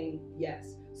saying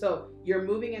yes. So you're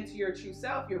moving into your true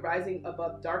self, you're rising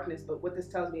above darkness. But what this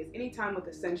tells me is anytime with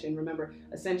ascension, remember,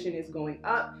 ascension is going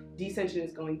up, descension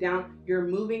is going down. You're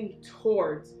moving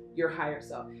towards your higher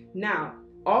self. Now,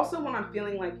 also what I'm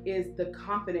feeling like is the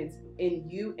confidence in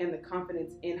you and the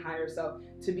confidence in higher self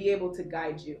to be able to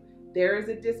guide you. There is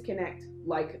a disconnect,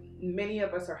 like many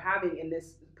of us are having in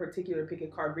this particular pick a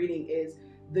card reading, is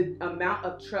the amount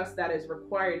of trust that is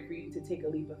required for you to take a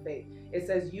leap of faith. It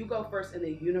says you go first and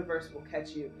the universe will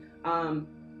catch you.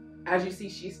 As you see,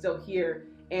 she's still here.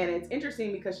 And it's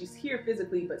interesting because she's here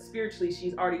physically, but spiritually,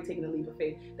 she's already taken a leap of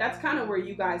faith. That's kind of where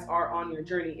you guys are on your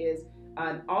journey is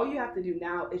all you have to do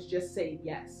now is just say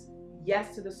yes.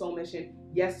 Yes to the soul mission,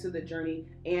 yes to the journey,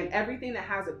 and everything that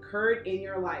has occurred in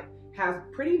your life has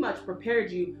pretty much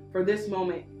prepared you for this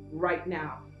moment right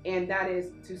now. And that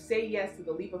is to say yes to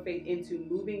the leap of faith into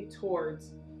moving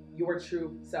towards your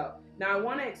true self. Now, I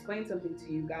want to explain something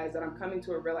to you guys that I'm coming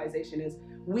to a realization is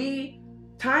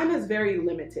time is very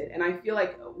limited. And I feel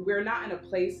like we're not in a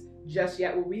place just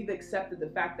yet where we've accepted the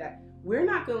fact that we're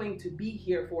not going to be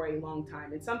here for a long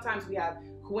time. And sometimes we have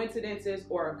coincidences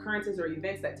or occurrences or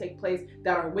events that take place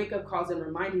that are wake-up calls and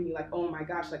reminding me like, oh my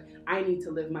gosh, like I need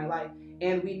to live my life.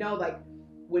 And we know like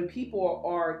when people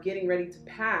are getting ready to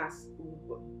pass,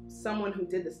 someone who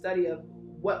did the study of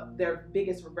what their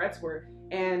biggest regrets were,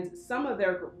 and some of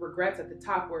their regrets at the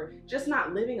top were just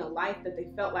not living a life that they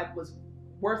felt like was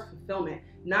worth fulfillment,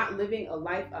 not living a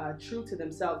life true to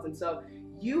themselves. And so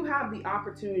you have the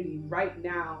opportunity right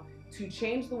now to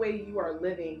change the way you are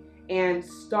living and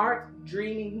start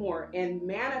dreaming more and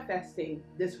manifesting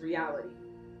this reality.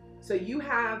 So you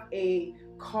have a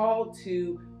call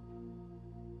to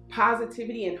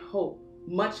positivity and hope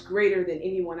much greater than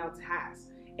anyone else has.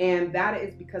 And that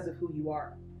is because of who you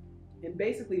are. And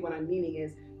basically what I'm meaning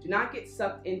is, do not get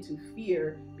sucked into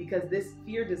fear, because this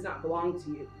fear does not belong to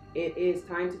you. It is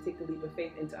time to take the leap of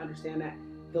faith and to understand that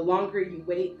the longer you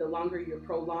wait, the longer you're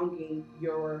prolonging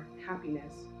your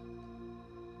happiness.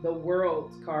 The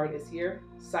World card is here.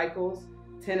 Cycles,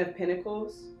 10 of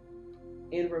Pentacles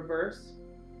in reverse.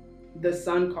 The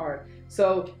Sun card.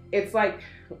 So it's like,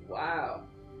 wow.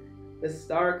 The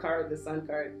Star card, the Sun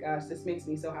card. Gosh, this makes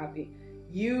me so happy.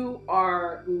 You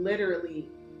are literally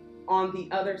on the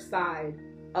other side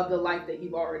of the life that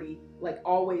you've already, like,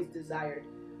 always desired.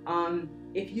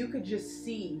 If you could just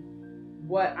see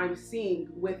what I'm seeing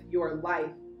with your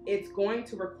life, it's going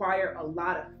to require a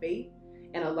lot of faith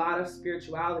and a lot of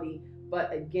spirituality.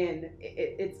 But again,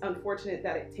 it's unfortunate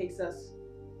that it takes us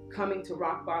coming to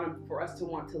rock bottom for us to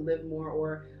want to live more,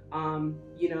 or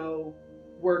you know,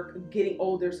 we're getting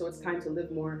older, so it's time to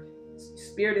live more.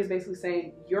 Spirit is basically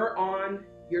saying you're on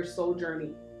your soul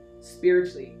journey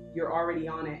spiritually. You're already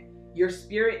on it. Your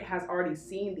spirit has already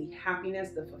seen the happiness,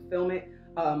 the fulfillment.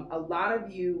 A lot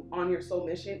of you on your soul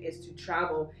mission is to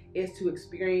travel, is to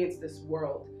experience this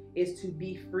world, is to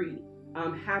be free,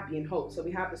 happy, and hope. So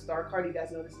we have the Star card. You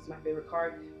guys know this is my favorite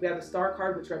card. We have the Star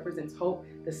card, which represents hope.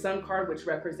 The Sun card, which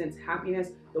represents happiness.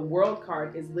 The World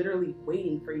card is literally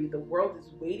waiting for you. The world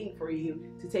is waiting for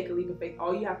you to take a leap of faith.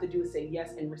 All you have to do is say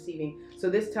yes and receiving. So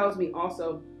this tells me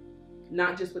also,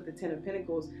 not just with the 10 of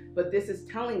Pentacles, but this is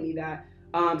telling me that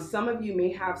some of you may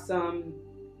have some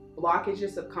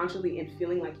blockages subconsciously in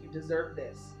feeling like you deserve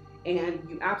this. And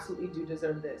you absolutely do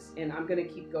deserve this. And I'm going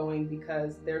to keep going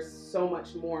because there's so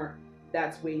much more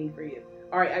that's waiting for you.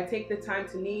 All right, I take the time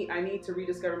I need to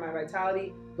rediscover my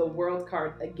vitality. The World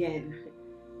card again.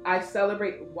 I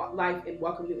celebrate life and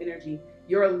welcome new energy.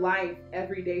 Your life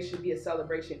every day should be a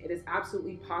celebration. It is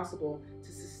absolutely possible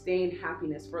to sustain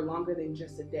happiness for longer than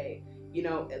just a day. You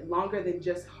know, longer than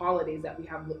just holidays that we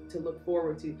have to look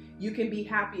forward to. You can be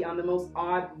happy on the most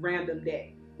odd random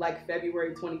day, like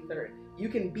February 23rd. You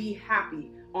can be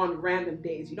happy on random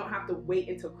days. You don't have to wait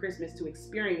until Christmas to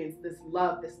experience this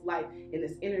love, this life, and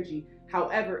this energy.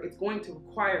 However, it's going to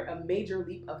require a major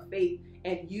leap of faith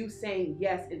and you saying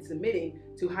yes and submitting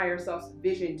to higher self's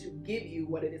vision to give you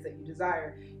what it is that you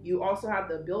desire. You also have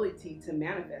the ability to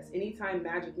manifest. Anytime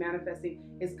magic manifesting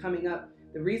is coming up,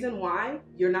 the reason why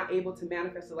you're not able to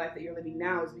manifest the life that you're living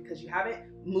now is because you haven't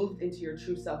moved into your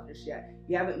true self just yet.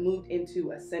 You haven't moved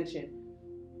into ascension.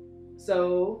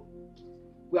 So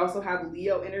we also have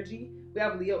Leo energy. We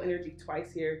have Leo energy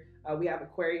twice here. We have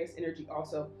Aquarius energy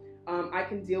also. I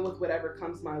can deal with whatever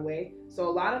comes my way. So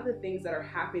a lot of the things that are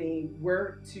happening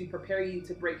were to prepare you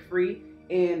to break free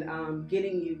and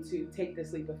getting you to take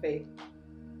this leap of faith.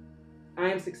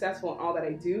 I am successful in all that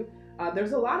I do.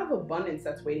 There's a lot of abundance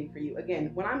that's waiting for you.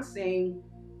 Again, what I'm saying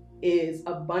is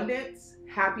abundance,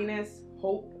 happiness,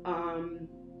 hope on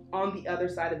the other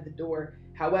side of the door.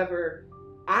 However,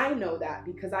 I know that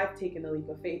because I've taken the leap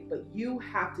of faith, but you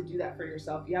have to do that for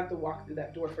yourself. You have to walk through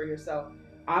that door for yourself.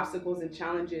 Obstacles and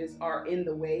challenges are in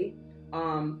the way,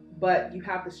 but you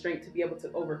have the strength to be able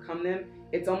to overcome them.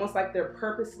 It's almost like they're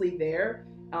purposely there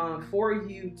for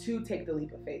you to take the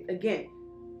leap of faith. Again,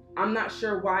 I'm not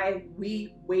sure why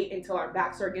we wait until our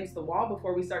backs are against the wall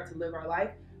before we start to live our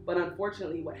life. But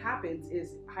unfortunately, what happens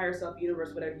is higher self,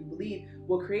 universe, whatever you believe,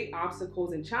 will create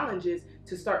obstacles and challenges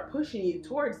to start pushing you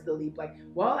towards the leap. Like,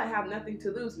 well, I have nothing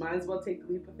to lose. Might as well take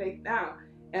the leap of faith now.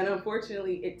 And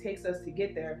unfortunately, it takes us to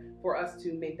get there for us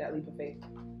to make that leap of faith.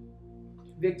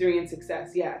 Victory and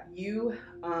success. Yeah, you're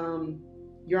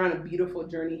on a beautiful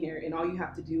journey here, and all you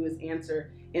have to do is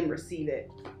answer and receive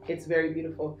it. It's very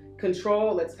beautiful.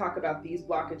 Control. Let's talk about these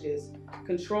blockages.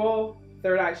 Control,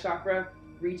 third eye chakra,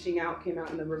 reaching out came out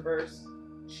in the reverse.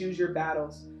 Choose your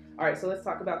battles. All right, so let's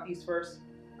talk about these first.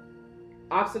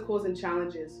 Obstacles and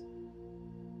challenges.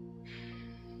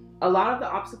 A lot of the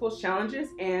obstacles, challenges,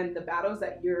 and the battles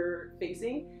that you're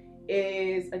facing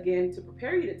is, again, to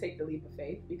prepare you to take the leap of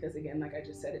faith, because again, like I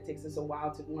just said, it takes us a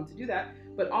while to want to do that.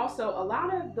 But also, a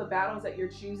lot of the battles that you're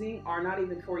choosing are not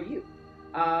even for you.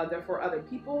 They're for other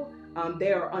people.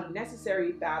 They are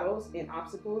unnecessary battles and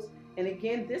obstacles. And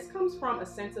again, this comes from a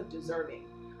sense of deserving.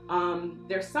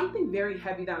 There's something very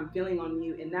heavy that I'm feeling on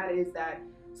you, and that is that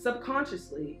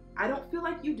subconsciously, I don't feel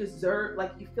like you deserve,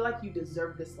 like you feel like you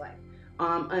deserve this life.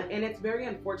 And it's very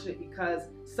unfortunate because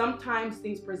sometimes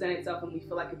things present itself and we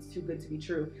feel like it's too good to be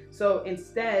true. So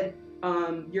instead,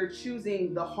 you're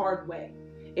choosing the hard way.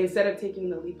 Instead of taking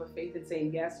the leap of faith and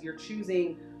saying yes, you're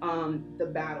choosing the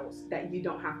battles that you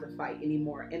don't have to fight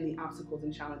anymore, and the obstacles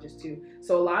and challenges too.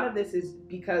 So a lot of this is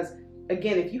because,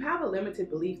 again, if you have a limited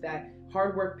belief that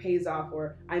hard work pays off,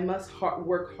 or I must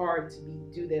work hard to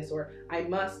do this, or I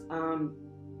must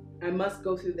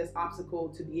go through this obstacle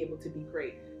to be able to be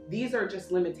great. These are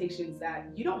just limitations that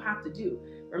you don't have to do.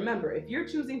 Remember, if you're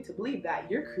choosing to believe that,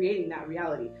 you're creating that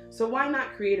reality. So why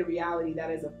not create a reality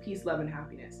that is of peace, love, and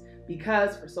happiness?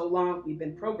 Because for so long we've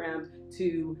been programmed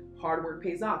to hard work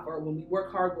pays off, or when we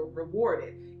work hard, we're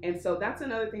rewarded. And so that's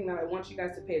another thing that I want you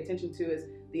guys to pay attention to, is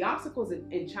the obstacles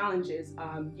and challenges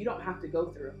you don't have to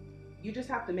go through. You just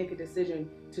have to make a decision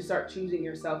to start choosing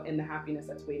yourself and the happiness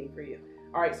that's waiting for you.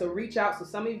 All right, so reach out. So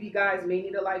some of you guys may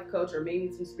need a life coach or may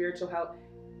need some spiritual help.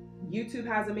 YouTube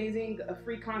has amazing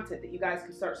free content that you guys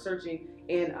can start searching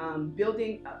and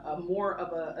building a more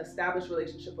of a established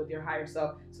relationship with your higher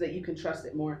self so that you can trust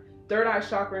it more. Third eye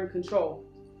chakra and control.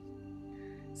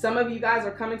 Some of you guys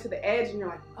are coming to the edge and you're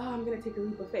like, oh, I'm going to take a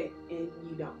leap of faith, and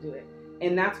you don't do it.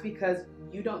 And that's because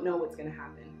you don't know what's going to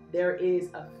happen. There is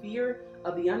a fear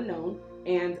of the unknown,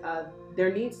 and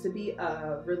there needs to be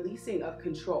a releasing of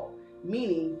control,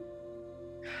 meaning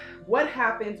what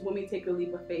happens when we take a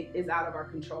leap of faith is out of our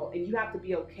control, and you have to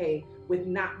be okay with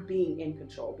not being in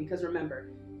control, because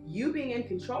remember, you being in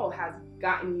control has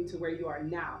gotten you to where you are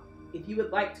now. If you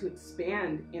would like to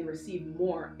expand and receive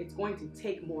more, it's going to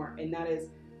take more, and that is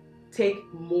take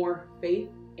more faith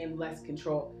and less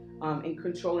control, and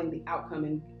controlling the outcome.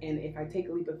 And if I take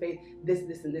a leap of faith, this,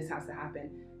 and this has to happen.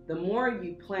 The more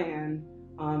you plan,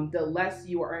 the less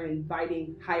you are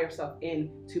inviting higher self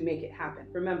in to make it happen.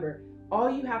 Remember, all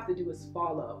you have to do is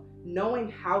follow. Knowing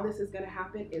how this is going to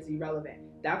happen is irrelevant.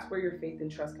 That's where your faith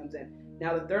and trust comes in.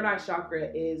 Now, the third eye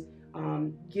chakra is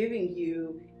giving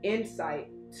you insight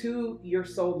to your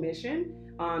soul mission,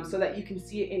 so that you can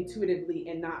see it intuitively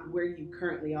and not where you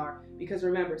currently are. Because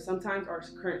remember, sometimes our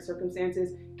current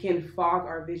circumstances can fog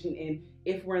our vision in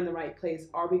if we're in the right place.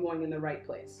 Are we going in the right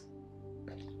place?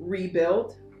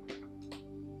 Rebuild.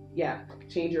 Yeah,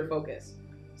 change your focus.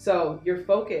 So your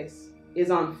focus is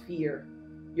on fear.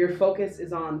 Your focus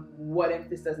is on what if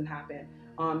this doesn't happen.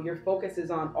 Your focus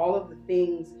is on all of the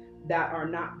things that are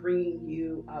not bringing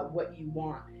you what you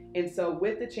want. And so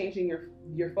with the changing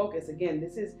your focus, again,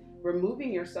 this is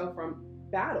removing yourself from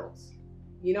battles.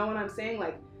 You know what I'm saying?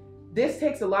 Like, this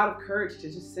takes a lot of courage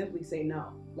to just simply say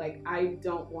no. Like, I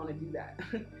don't want to do that.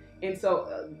 And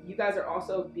so you guys are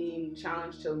also being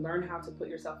challenged to learn how to put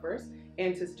yourself first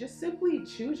and to just simply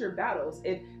choose your battles.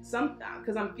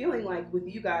 Because I'm feeling like with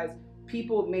you guys,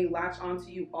 people may latch onto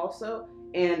you also,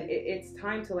 and it's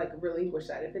time to like relinquish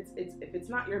that. If it's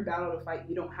not your battle to fight,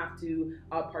 you don't have to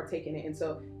partake in it. And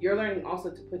so you're learning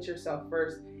also to put yourself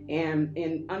first,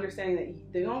 and understanding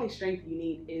that the only strength you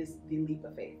need is the leap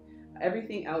of faith.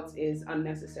 Everything else is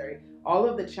unnecessary. All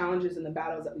of the challenges and the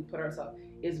battles that we put ourselves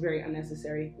is very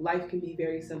unnecessary. Life can be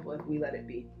very simple if we let it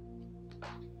be.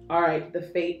 All right, the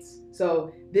fates.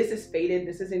 So this is fated.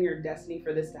 This is in your destiny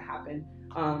for this to happen.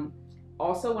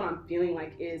 Also, what I'm feeling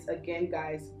like is, again,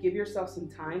 guys, give yourself some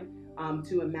time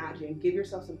to imagine. Give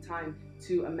yourself some time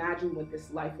to imagine what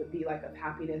this life would be like, of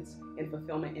happiness and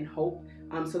fulfillment and hope,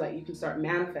 so that you can start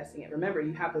manifesting it. Remember,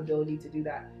 you have the ability to do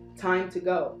that. Time to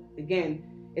go. Again,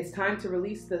 it's time to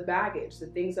release the baggage, the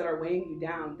things that are weighing you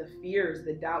down, the fears,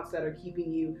 the doubts that are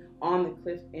keeping you on the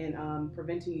cliff and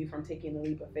preventing you from taking the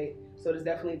leap of faith. So it is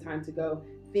definitely time to go.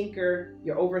 Thinker,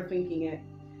 you're overthinking it.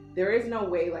 There is no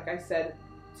way, like I said,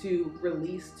 to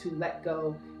release, to let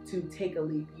go, to take a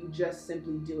leap. You just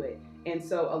simply do it. And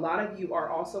so a lot of you are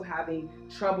also having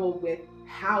trouble with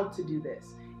how to do this.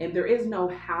 And there is no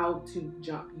how to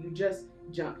jump. You just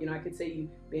jump. You know, I could say you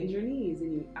bend your knees,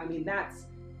 and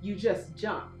you just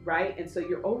jump, right? And so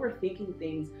you're overthinking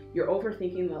things. You're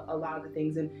overthinking a lot of the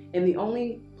things. And the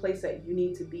only place that you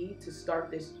need to be to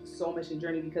start this soul mission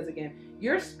journey, because again,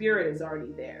 your spirit is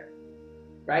already there,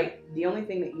 right? The only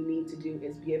thing that you need to do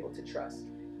is be able to trust.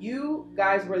 You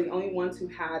guys were the only ones who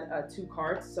had 2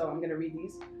 cards, so I'm going to read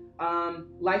these.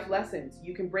 Life lessons.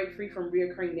 You can break free from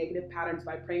reoccurring negative patterns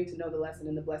by praying to know the lesson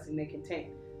and the blessing they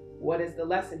contain. What is the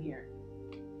lesson here?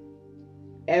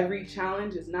 Every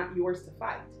challenge is not yours to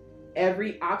fight.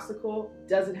 Every obstacle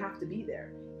doesn't have to be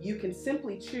there. You can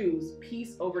simply choose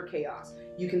peace over chaos.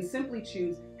 You can simply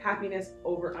choose happiness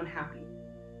over unhappy.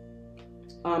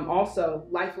 Also,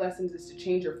 life lessons is to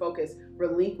change your focus,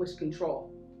 relinquish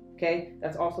control. Okay,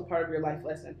 that's also part of your life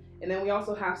lesson. And then we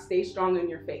also have stay strong in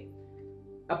your faith.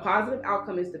 A positive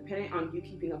outcome is dependent on you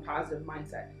keeping a positive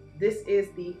mindset. This is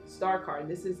the star card.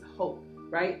 This is hope,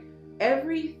 right?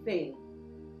 Everything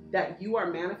that you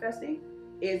are manifesting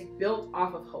is built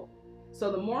off of hope.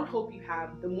 So the more hope you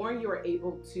have, the more you are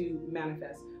able to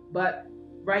manifest. But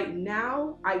right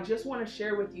now, I just want to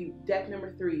share with you, deck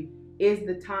number 3 is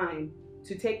the time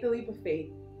to take the leap of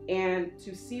faith and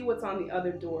to see what's on the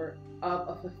other door of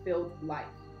a fulfilled life.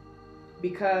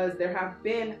 Because there have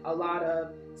been a lot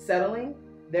of settling,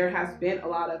 there has been a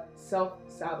lot of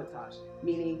self-sabotage,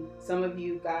 meaning some of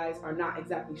you guys are not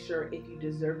exactly sure if you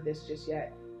deserve this just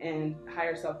yet, and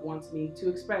higher self wants me to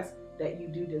express that you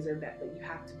do deserve that, but you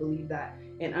have to believe that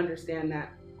and understand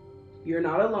that you're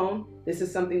not alone. This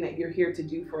is something that you're here to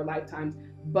do for lifetimes,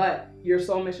 but your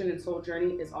soul mission and soul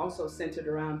journey is also centered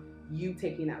around you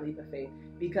taking that leap of faith.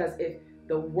 Because if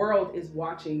the world is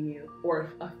watching you, or if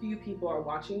a few people are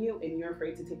watching you and you're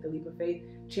afraid to take the leap of faith,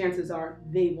 chances are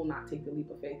they will not take the leap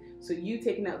of faith. So you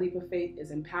taking that leap of faith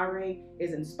is empowering,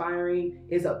 is inspiring,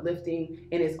 is uplifting,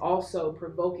 and is also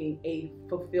provoking a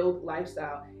fulfilled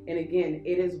lifestyle. And again,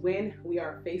 it is when we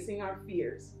are facing our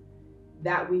fears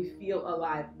that we feel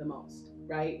alive the most,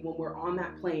 right? When we're on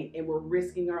that plane and we're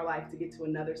risking our life to get to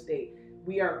another state,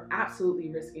 we are absolutely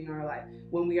risking our life.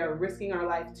 When we are risking our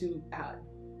life to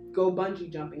go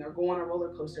bungee jumping or go on a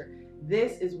roller coaster,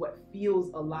 this is what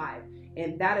feels alive.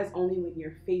 And that is only when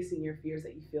you're facing your fears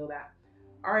that you feel that.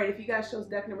 All right, if you guys chose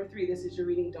deck number 3, this is your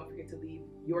reading. Don't forget to leave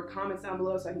your comments down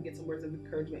below so I can get some words of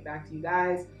encouragement back to you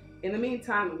guys. In the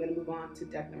meantime, I'm going to move on to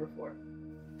deck number 4.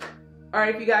 All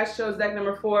right, if you guys chose deck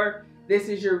number 4, this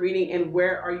is your reading. And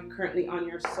where are you currently on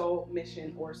your soul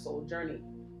mission or soul journey?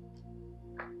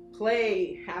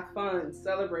 Play, have fun,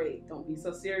 celebrate, don't be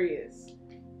so serious.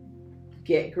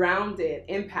 Get grounded,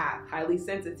 empath, highly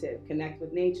sensitive, connect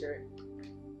with nature.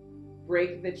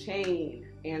 Break the chain,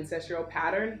 ancestral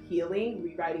pattern, healing,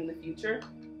 rewriting the future.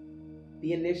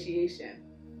 The initiation.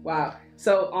 Wow.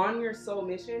 So on your soul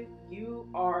mission, you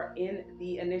are in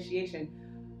the initiation.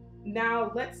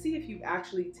 Now, let's see if you've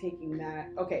actually taken that.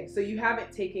 Okay, so you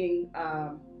haven't taken,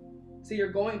 so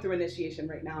you're going through initiation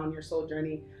right now on your soul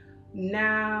journey.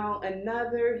 Now,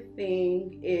 another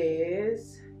thing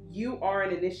is you are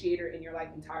an initiator in your life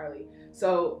entirely.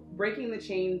 So breaking the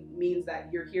chain means that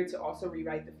you're here to also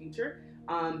rewrite the future.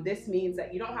 This means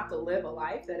that you don't have to live a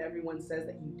life that everyone says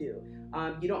that you do.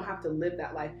 You don't have to live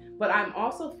that life. But I'm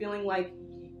also feeling like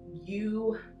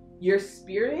your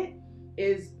spirit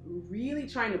is really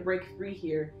trying to break free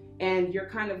here, and you're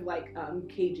kind of like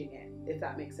caging it, if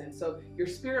that makes sense. So your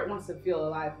spirit wants to feel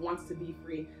alive, wants to be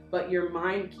free, but your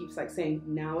mind keeps like saying,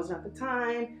 now is not the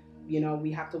time. You know,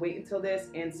 we have to wait until this.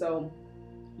 And so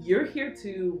you're here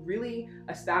to really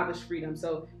establish freedom.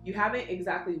 So you haven't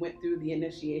exactly went through the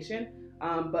initiation,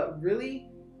 but really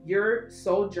your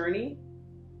soul journey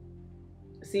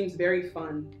seems very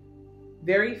fun,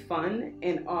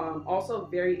 and also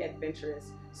very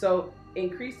adventurous. So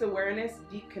increased awareness,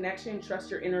 deep connection,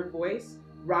 trust your inner voice,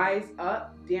 rise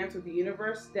up, dance with the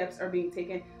universe, steps are being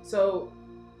taken. So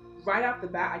right off the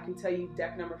bat, I can tell you,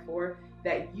 deck number 4,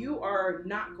 that you are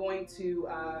not going to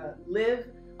live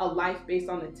a life based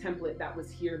on the template that was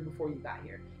here before you got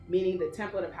here. Meaning the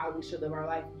template of how we should live our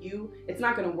life. It's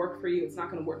not going to work for you. It's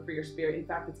not going to work for your spirit. In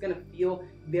fact, it's going to feel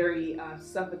very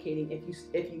suffocating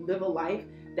if you live a life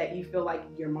that you feel like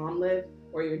your mom lived,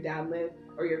 or your dad lived,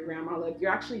 or your grandma lived.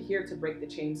 You're actually here to break the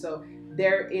chain. So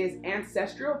there is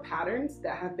ancestral patterns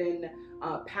that have been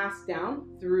passed down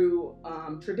through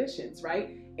traditions,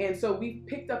 right? And so we've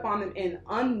picked up on them and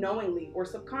unknowingly or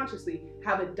subconsciously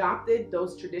have adopted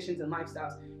those traditions and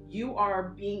lifestyles. You are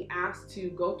being asked to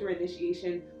go through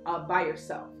initiation by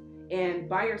yourself. And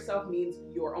by yourself means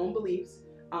your own beliefs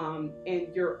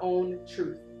and your own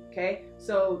truth, okay?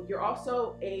 So you're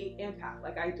also a empath,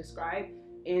 like I described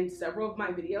in several of my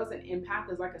videos. An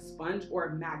empath is like a sponge or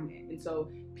a magnet. And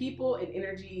so people and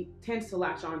energy tends to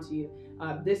latch onto you.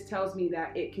 This tells me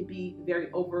that it could be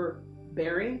very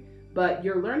overbearing, but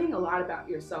you're learning a lot about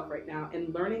yourself right now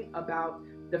and learning about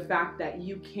the fact that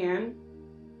you can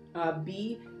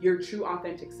be your true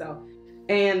authentic self.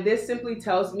 And this simply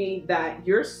tells me that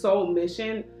your soul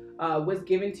mission was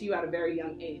given to you at a very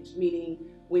young age, meaning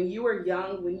when you were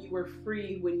young, when you were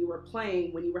free, when you were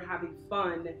playing, when you were having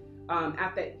fun,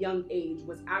 at that young age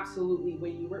was absolutely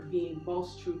when you were being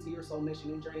most true to your soul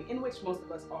mission and journey, in which most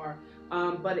of us are.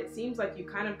 But it seems like you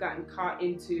kind of gotten caught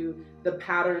into the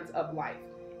patterns of life.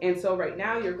 And so right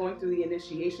now you're going through the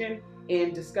initiation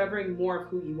and discovering more of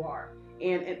who you are.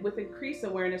 And with increased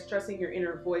awareness, trusting your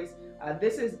inner voice,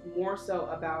 this is more so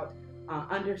about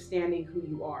understanding who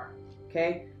you are,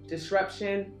 okay?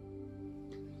 Disruption,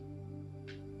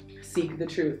 seek the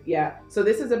truth. Yeah, so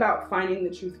this is about finding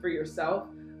the truth for yourself.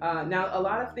 Now, a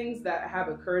lot of things that have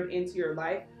occurred into your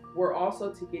life were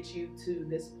also to get you to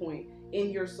this point. in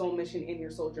your soul mission, in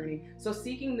your soul journey. So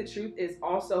seeking the truth is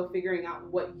also figuring out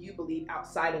what you believe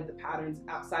outside of the patterns,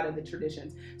 outside of the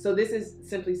traditions. So this is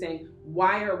simply saying,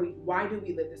 why do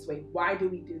we live this way? Why do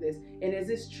we do this? And is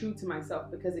this true to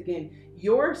myself? Because again,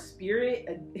 your spirit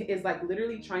is like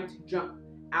literally trying to jump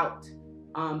out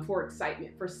for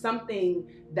excitement, for something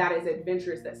that is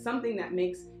adventurous, that's something that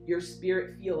makes your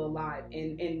spirit feel alive,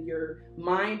 and your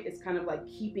mind is kind of like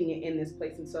keeping it in this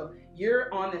place. And so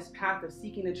you're on this path of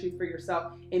seeking the truth for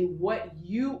yourself and what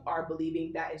you are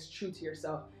believing that is true to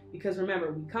yourself. Because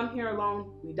remember, we come here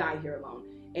alone, we die here alone.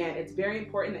 And it's very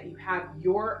important that you have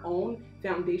your own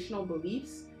foundational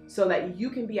beliefs so that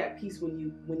you can be at peace when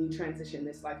you transition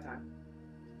this lifetime.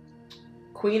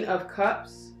 Queen of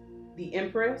Cups, the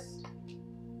Empress,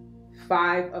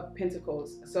 Five of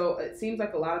Pentacles. So it seems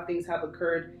like a lot of things have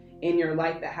occurred in your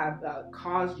life that have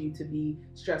caused you to be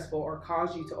stressful, or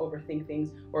caused you to overthink things,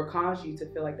 or caused you to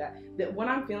feel like that. That what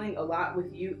I'm feeling a lot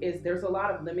with you is there's a lot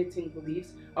of limiting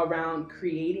beliefs around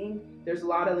creating. There's a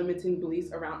lot of limiting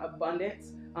beliefs around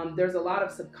abundance. There's a lot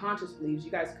of subconscious beliefs.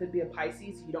 You guys could be a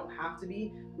Pisces. You don't have to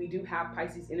be. We do have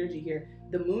Pisces energy here.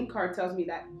 The Moon card tells me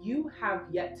that you have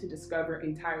yet to discover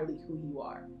entirely who you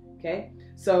are. Okay,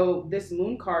 so this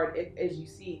Moon card, as you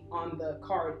see on the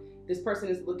card, this person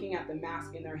is looking at the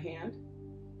mask in their hand.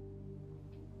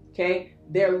 Okay,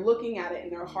 they're looking at it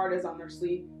and their heart is on their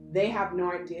sleeve. They have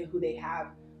no idea who they have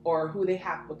or who they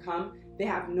have become. They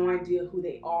have no idea who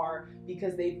they are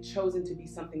because they've chosen to be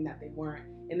something that they weren't.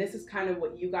 And this is kind of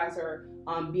what you guys are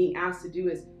being asked to do,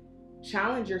 is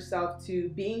challenge yourself to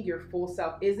being your full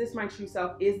self. Is this my true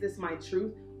self? Is this my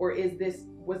truth? Or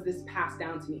was this passed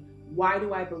down to me? Why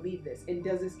do I believe this? And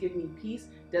does this give me peace?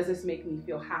 Does this make me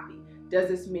feel happy? Does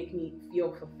this make me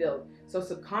feel fulfilled? So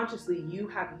subconsciously, you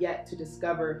have yet to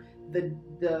discover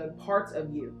the parts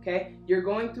of you, okay? You're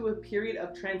going through a period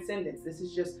of transcendence. This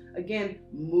is just, again,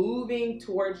 moving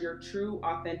towards your true,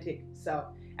 authentic self.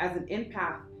 As an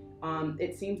empath,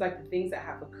 it seems like the things that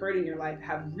have occurred in your life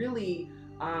have really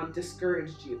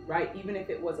discouraged you, right? Even if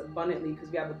it was abundantly, because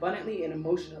we have abundantly and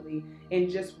emotionally, and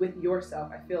just with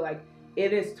yourself, I feel like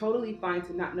it is totally fine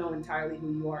to not know entirely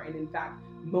who you are. And in fact,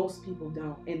 most people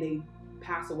don't, and they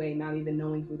pass away not even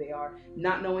knowing who they are,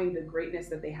 not knowing the greatness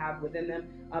that they have within them,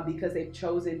 because they've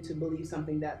chosen to believe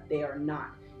something that they are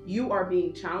not. You are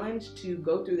being challenged to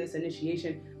go through this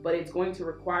initiation, but it's going to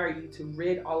require you to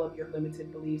rid all of your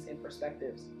limited beliefs and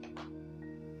perspectives.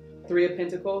 Three of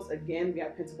Pentacles, again, we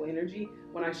have Pentacle energy.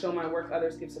 When I show my work,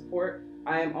 others give support.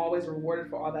 I am always rewarded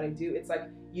for all that I do. It's like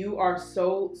you are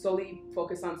so solely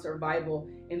focused on survival.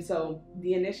 And so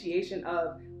the initiation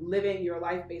of living your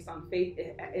life based on faith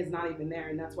is not even there.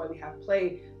 And that's why we have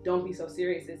play. Don't be so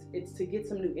serious. It's to get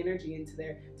some new energy into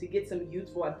there, to get some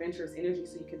youthful, adventurous energy,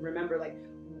 so you can remember, like,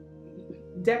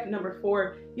 deck number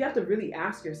 4, you have to really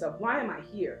ask yourself, why am I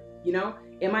here? You know,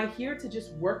 am I here to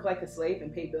just work like a slave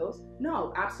and pay bills?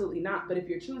 No, absolutely not. But if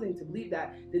you're choosing to believe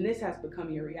that, then this has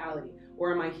become your reality.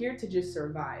 Or am I here to just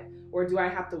survive? Or do I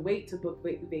have to wait to book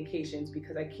vacations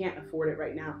because I can't afford it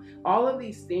right now? All of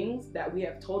these things that we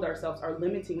have told ourselves are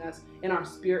limiting us in our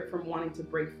spirit from wanting to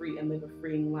break free and live a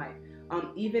freeing life,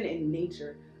 even in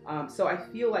nature. So I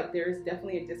feel like there is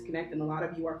definitely a disconnect, and a lot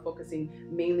of you are focusing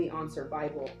mainly on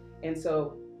survival. And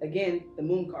so again, the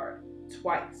Moon card,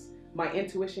 twice. My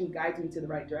intuition guides me to the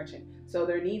right direction. So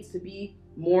there needs to be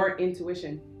more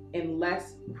intuition and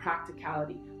less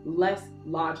practicality, less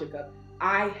logic of,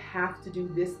 I have to do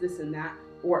this, this, and that,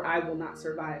 or I will not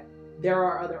survive. There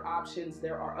are other options.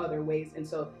 There are other ways. And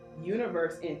so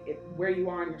universe, and where you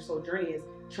are on your soul journey, is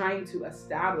trying to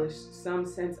establish some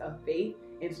sense of faith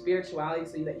and spirituality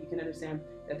so that you can understand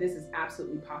that this is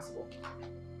absolutely possible.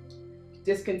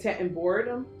 Discontent and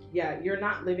boredom. Yeah, you're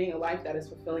not living a life that is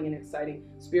fulfilling and exciting.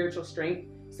 Spiritual strength.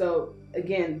 So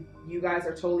again, you guys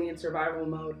are totally in survival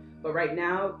mode, but right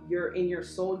now you're in your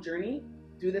soul journey.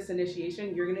 Through this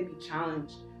initiation, you're going to be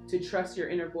challenged to trust your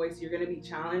inner voice. You're going to be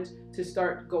challenged to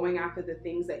start going after the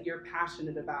things that you're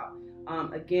passionate about.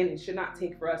 Again, it should not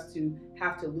take for us to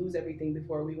have to lose everything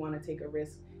before we want to take a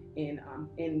risk in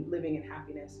living in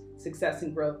happiness, success,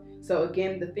 and growth. So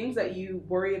again, the things that you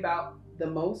worry about the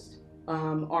most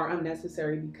are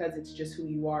unnecessary, because it's just who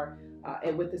you are.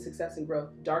 And with the success and growth,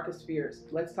 darkest fears.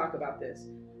 Let's talk about this.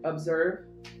 Observe,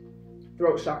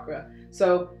 throat chakra.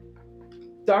 So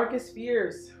darkest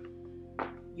fears,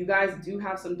 you guys do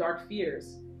have some dark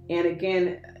fears. And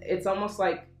again, it's almost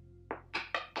like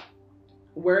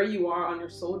where you are on your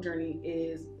soul journey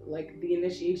is like the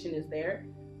initiation is there,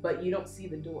 but you don't see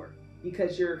the door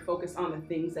because you're focused on the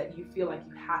things that you feel like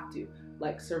you have to.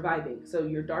 like surviving. So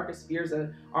your darkest fears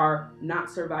are not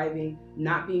surviving,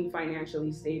 not being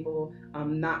financially stable,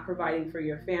 not providing for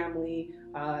your family,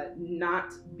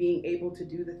 not being able to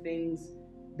do the things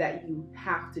that you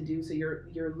have to do. So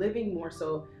you're living more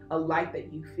so a life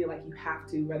that you feel like you have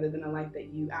to, rather than a life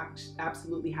that you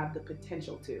absolutely have the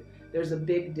potential to. There's a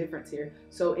big difference here.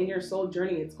 So in your soul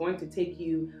journey, it's going to take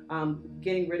you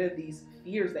getting rid of these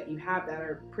fears that you have that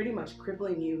are pretty much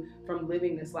crippling you from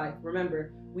living this life.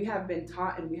 Remember, we have been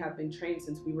taught and we have been trained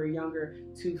since we were younger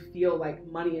to feel like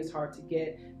money is hard to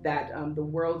get, that the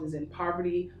world is in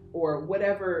poverty, or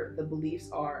whatever the beliefs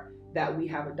are that we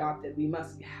have adopted. We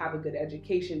must have a good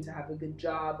education to have a good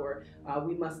job, or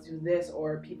we must do this,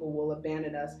 or people will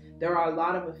abandon us. There are a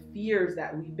lot of fears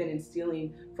that we've been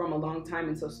instilling from a long time,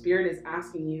 and so Spirit is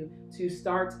asking you to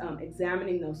start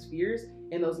examining those fears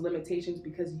and those limitations,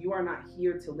 because you are not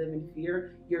here to live in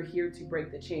fear. You're here to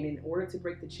break the chain. In order to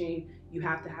break the chain, you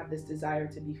have to have this desire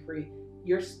to be free.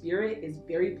 Your spirit is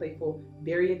very playful,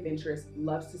 very adventurous,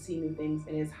 loves to see new things,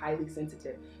 and is highly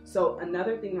sensitive. So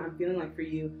another thing I'm feeling like for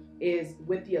you is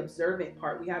with the observant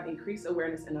part. We have increased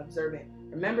awareness and observant.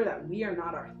 Remember that we are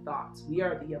not our thoughts. We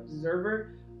are the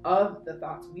observer of the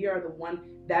thoughts. We are the one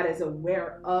that is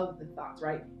aware of the thoughts,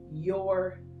 right?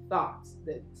 Your thoughts,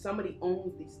 that somebody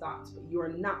owns these thoughts, but you are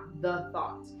not the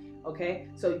thoughts. Okay,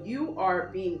 so you are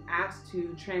being asked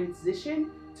to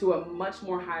transition to a much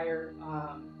more higher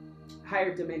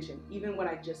dimension. Even what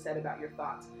I just said about your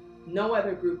thoughts, no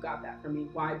other group got that from me.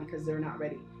 Why? Because they're not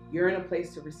ready. You're in a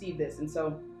place to receive this. And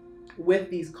so with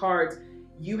these cards,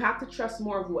 you have to trust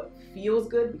more of what feels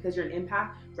good, because you're an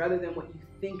empath, rather than what you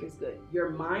think is good. Your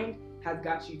mind has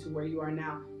got you to where you are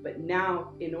now, but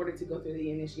now in order to go through the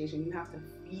initiation, you have to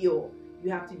feel, you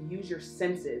have to use your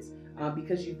senses,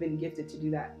 because you've been gifted to do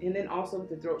that. And then also with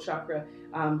the throat chakra,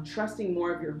 trusting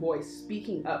more of your voice,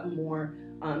 speaking up more.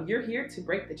 You're here to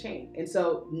break the chain. And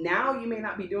so now you may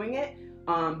not be doing it,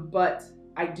 but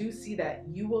I do see that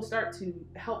you will start to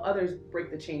help others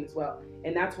break the chain as well.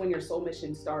 And that's when your soul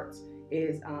mission starts,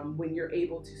 is when you're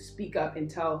able to speak up and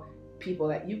tell people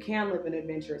that you can live an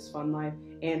adventurous, fun life,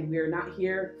 and we're not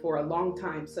here for a long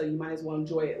time, so you might as well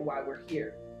enjoy it while we're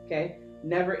here. Okay?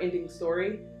 Never ending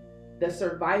story. The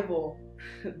survival,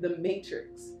 the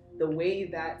matrix, the way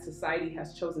that society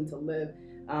has chosen to live.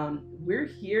 We're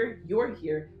here, you're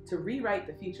here to rewrite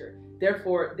the future.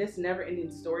 Therefore, this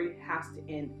never-ending story has to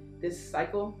end. This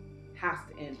cycle has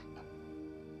to end.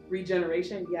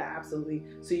 Regeneration, yeah, absolutely.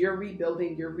 So you're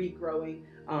rebuilding, you're regrowing,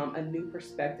 a new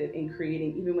perspective, and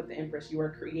creating. Even with the Empress, you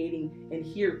are creating and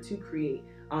here to create.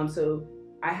 So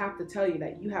I have to tell you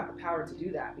that you have the power to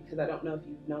do that, because I don't know if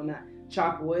you've known that.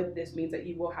 Chop wood, this means that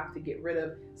you will have to get rid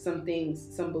of some things,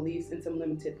 some beliefs, and some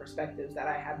limited perspectives that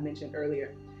I have mentioned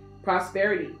earlier.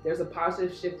 Prosperity, there's a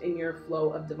positive shift in your flow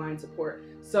of divine support.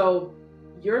 So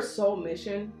your soul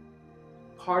mission,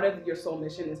 part of your soul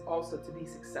mission is also to be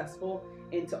successful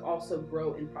and to also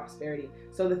grow in prosperity.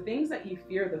 So the things that you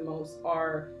fear the most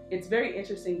are, it's very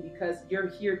interesting because you're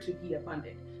here to be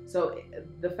abundant. So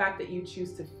the fact that you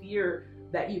choose to fear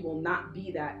that you will not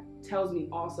be that tells me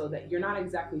also that you're not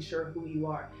exactly sure who you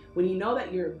are. When you know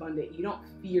that you're abundant, you don't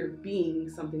fear being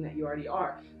something that you already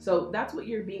are. So that's what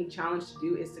you're being challenged to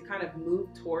do, is to kind of move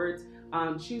towards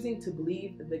choosing to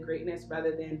believe the greatness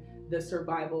rather than the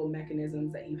survival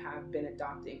mechanisms that you have been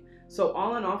adopting. So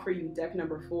all in all for you, deck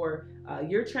number 4,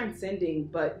 you're transcending,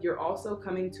 but you're also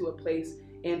coming to a place,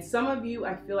 and some of you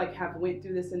I feel like have went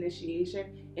through this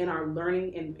initiation and are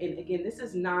learning, and again, this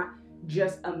is not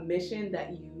just a mission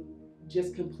that you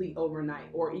just complete overnight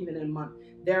or even in a month.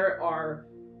 There are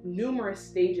numerous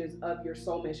stages of your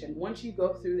soul mission. Once you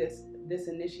go through this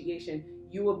initiation,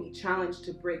 you will be challenged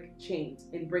to break chains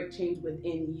and break chains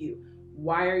within you.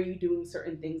 Why are you doing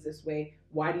certain things this way?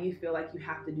 Why do you feel like you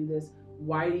have to do this?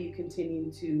 Why do you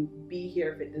continue to be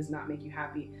here if it does not make you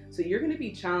happy? So you're going to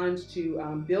be challenged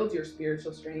to build your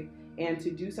spiritual strength and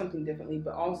to do something differently,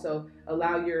 but also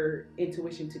allow your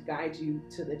intuition to guide you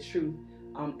to the truth.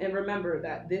 And remember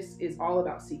that this is all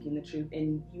about seeking the truth,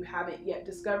 and you haven't yet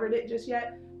discovered it just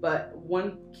yet. But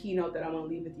one keynote that I want to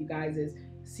leave with you guys is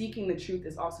seeking the truth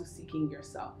is also seeking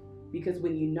yourself, because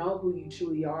when you know who you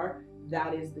truly are,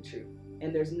 that is the truth,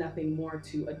 and there's nothing more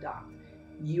to adopt.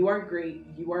 You are great,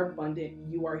 you are abundant,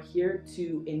 you are here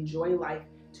to enjoy life,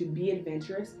 to be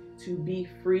adventurous, to be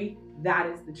free. That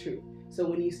is the truth. So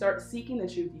when you start seeking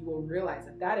the truth, you will realize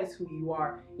that that is who you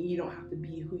are, and you don't have to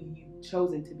be who you've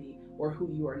chosen to be or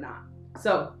who you are not.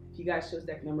 So if you guys chose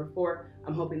deck number 4,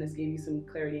 I'm hoping this gave you some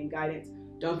clarity and guidance.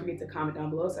 Don't forget to comment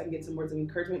down below so I can get some words of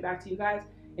encouragement back to you guys.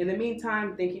 In the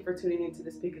meantime, thank you for tuning into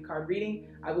this pick a card reading.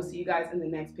 I will see you guys in the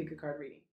next pick a card reading.